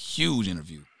huge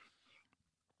interview.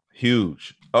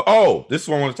 Huge. This is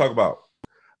what I want to talk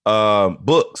about.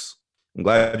 Books. I'm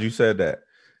glad you said that.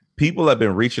 People have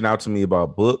been reaching out to me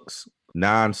about books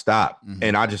nonstop,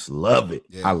 and I just love it.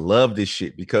 Yeah. I love this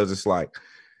shit because it's like,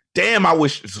 damn, I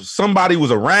wish somebody was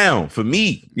around for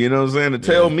me. You know what I'm saying? To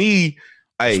tell me,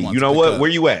 hey, you know what? Where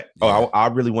you at? Yeah. I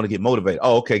really want to get motivated.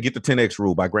 Oh, okay. Get the 10X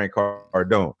Rule by Grant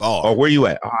Cardone. Oh, where you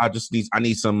at? I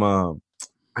need some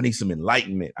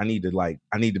enlightenment. I need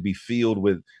to be filled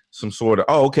with some sort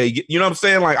of, okay. You know what I'm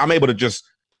saying? Like, I'm able to just,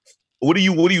 what are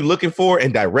you looking for,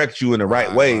 and direct you in the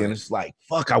right way. Right. And it's like,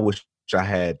 fuck, I wish I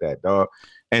had that, dog.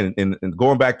 And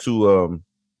going back to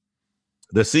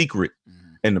The Secret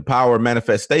and the Power of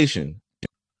Manifestation,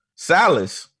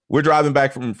 Salas, we're driving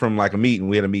back from like a meeting.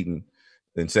 We had a meeting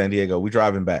in San Diego. We're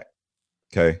driving back.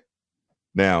 Okay.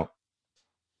 Now,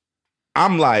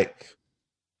 I'm like,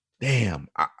 damn,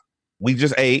 we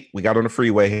just ate. We got on the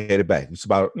freeway, headed back. It's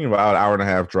about an hour and a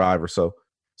half drive or so.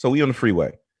 So we on the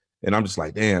freeway. And I'm just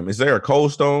like, damn, is there a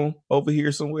Cold Stone over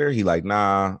here somewhere? He like,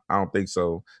 nah, I don't think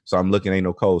so. So I'm looking, ain't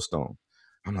no Cold Stone.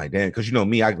 I'm like, damn, because you know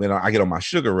me, I get on my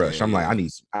sugar rush. I'm like, I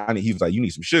need. He was like, you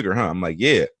need some sugar, huh? I'm like,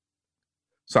 yeah.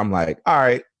 So I'm like, all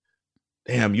right,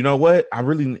 damn, you know what? I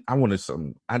wanted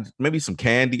maybe some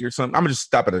candy or something. I'm gonna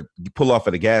just pull off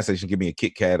at a gas station, give me a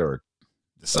Kit Kat or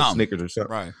some Snickers or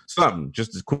something, right? Something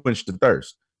just to quench the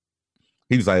thirst.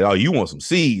 He was like, oh, you want some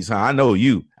C's, huh? I know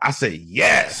you. I said,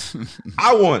 yes.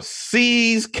 I want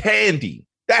C's candy.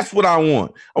 That's what I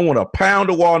want. I want a pound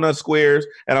of walnut squares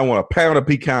and I want a pound of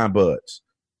pecan buds.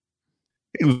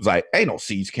 He was like, ain't no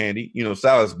C's candy. You know,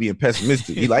 Salas being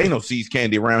pessimistic. He like, ain't no C's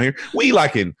candy around here. We're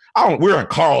in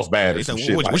Carlsbad or some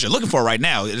shit. What you're looking for right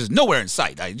now is nowhere in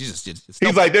sight. He's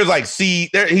like, there's like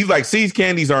he's like, C's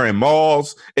candies are in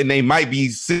malls and they might be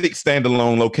 6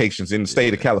 standalone locations in the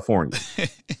state of California.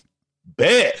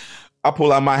 Bet. I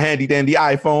pull out my handy dandy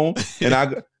iPhone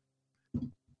and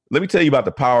let me tell you about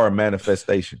the power of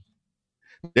manifestation.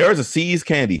 There's a C's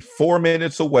candy 4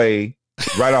 minutes away,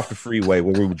 right off the freeway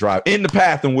where we would drive, in the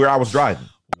path and where I was driving.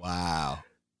 Wow.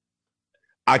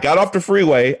 I got off the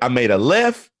freeway, I made a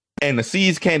left, and the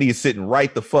C's candy is sitting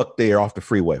right the fuck there off the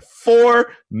freeway.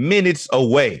 4 minutes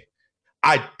away.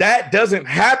 That doesn't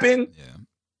happen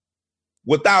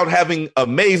without having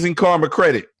amazing karma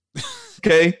credit.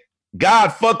 Okay? God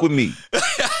fuck with me.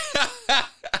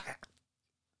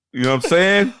 You know what I'm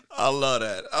saying? I love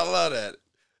that.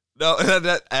 No,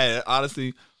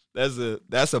 honestly,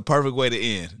 that's a perfect way to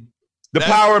end. The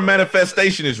power of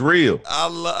manifestation is real.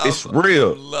 It's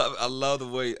real. I love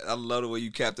the way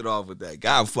you capped it off with that.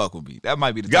 God fuck with me. That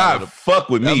might be the title. God fuck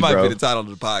with me, bro. That might be the title of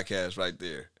the podcast right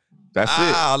there. That's it.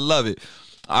 I love it.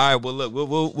 All right, well, look,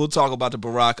 we'll talk about the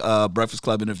Barack Breakfast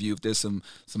Club interview. If there's some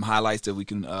highlights that we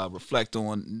can reflect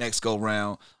on next go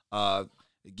round.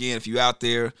 Again, if you're out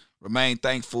there, remain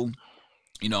thankful.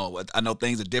 You know, I know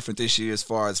things are different this year as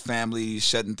far as families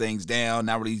shutting things down,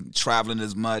 not really traveling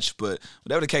as much. But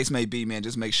whatever the case may be, man,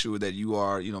 just make sure that you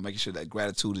are, making sure that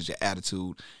gratitude is your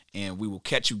attitude. And we will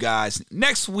catch you guys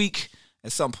next week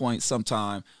at some point,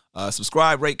 sometime.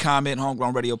 Subscribe, rate, comment,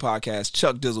 Homegrown Radio Podcast,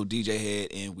 Chuck Dizzle, DJ Head,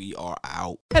 and we are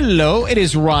out. Hello, it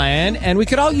is Ryan, and we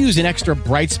could all use an extra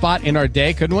bright spot in our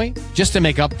day, couldn't we? Just to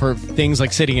make up for things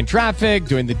like sitting in traffic,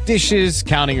 doing the dishes,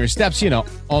 counting your steps,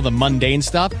 all the mundane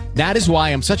stuff. That is why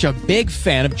I'm such a big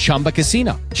fan of Chumba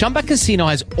Casino. Chumba Casino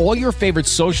has all your favorite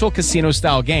social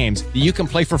casino-style games that you can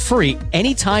play for free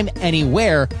anytime,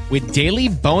 anywhere with daily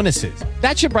bonuses.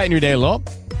 That should brighten your day a little.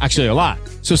 Actually, a lot.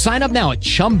 So sign up now at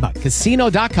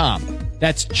ChumbaCasino.com.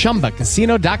 That's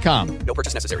ChumbaCasino.com. No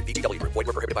purchase necessary. VGW Group. Void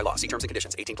where prohibited by law. See terms and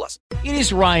conditions. 18+. It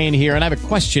is Ryan here, and I have a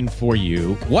question for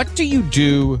you. What do you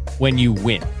do when you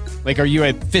win? Like, are you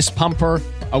a fist pumper,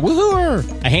 a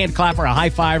woohooer, a hand clapper, a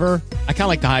high fiver? I kind of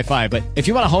like the high five, but if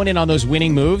you want to hone in on those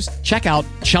winning moves, check out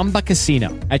Chumba Casino.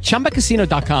 At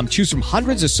ChumbaCasino.com, choose from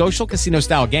hundreds of social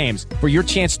casino-style games for your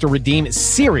chance to redeem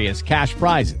serious cash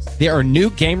prizes. There are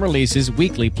new game releases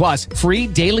weekly, plus free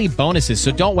daily bonuses,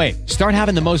 so don't wait. Start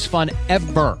having the most fun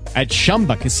ever at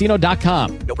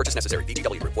ChumbaCasino.com. No purchase necessary.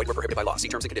 VGW Group. Void where prohibited by law. See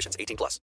terms and conditions. 18+.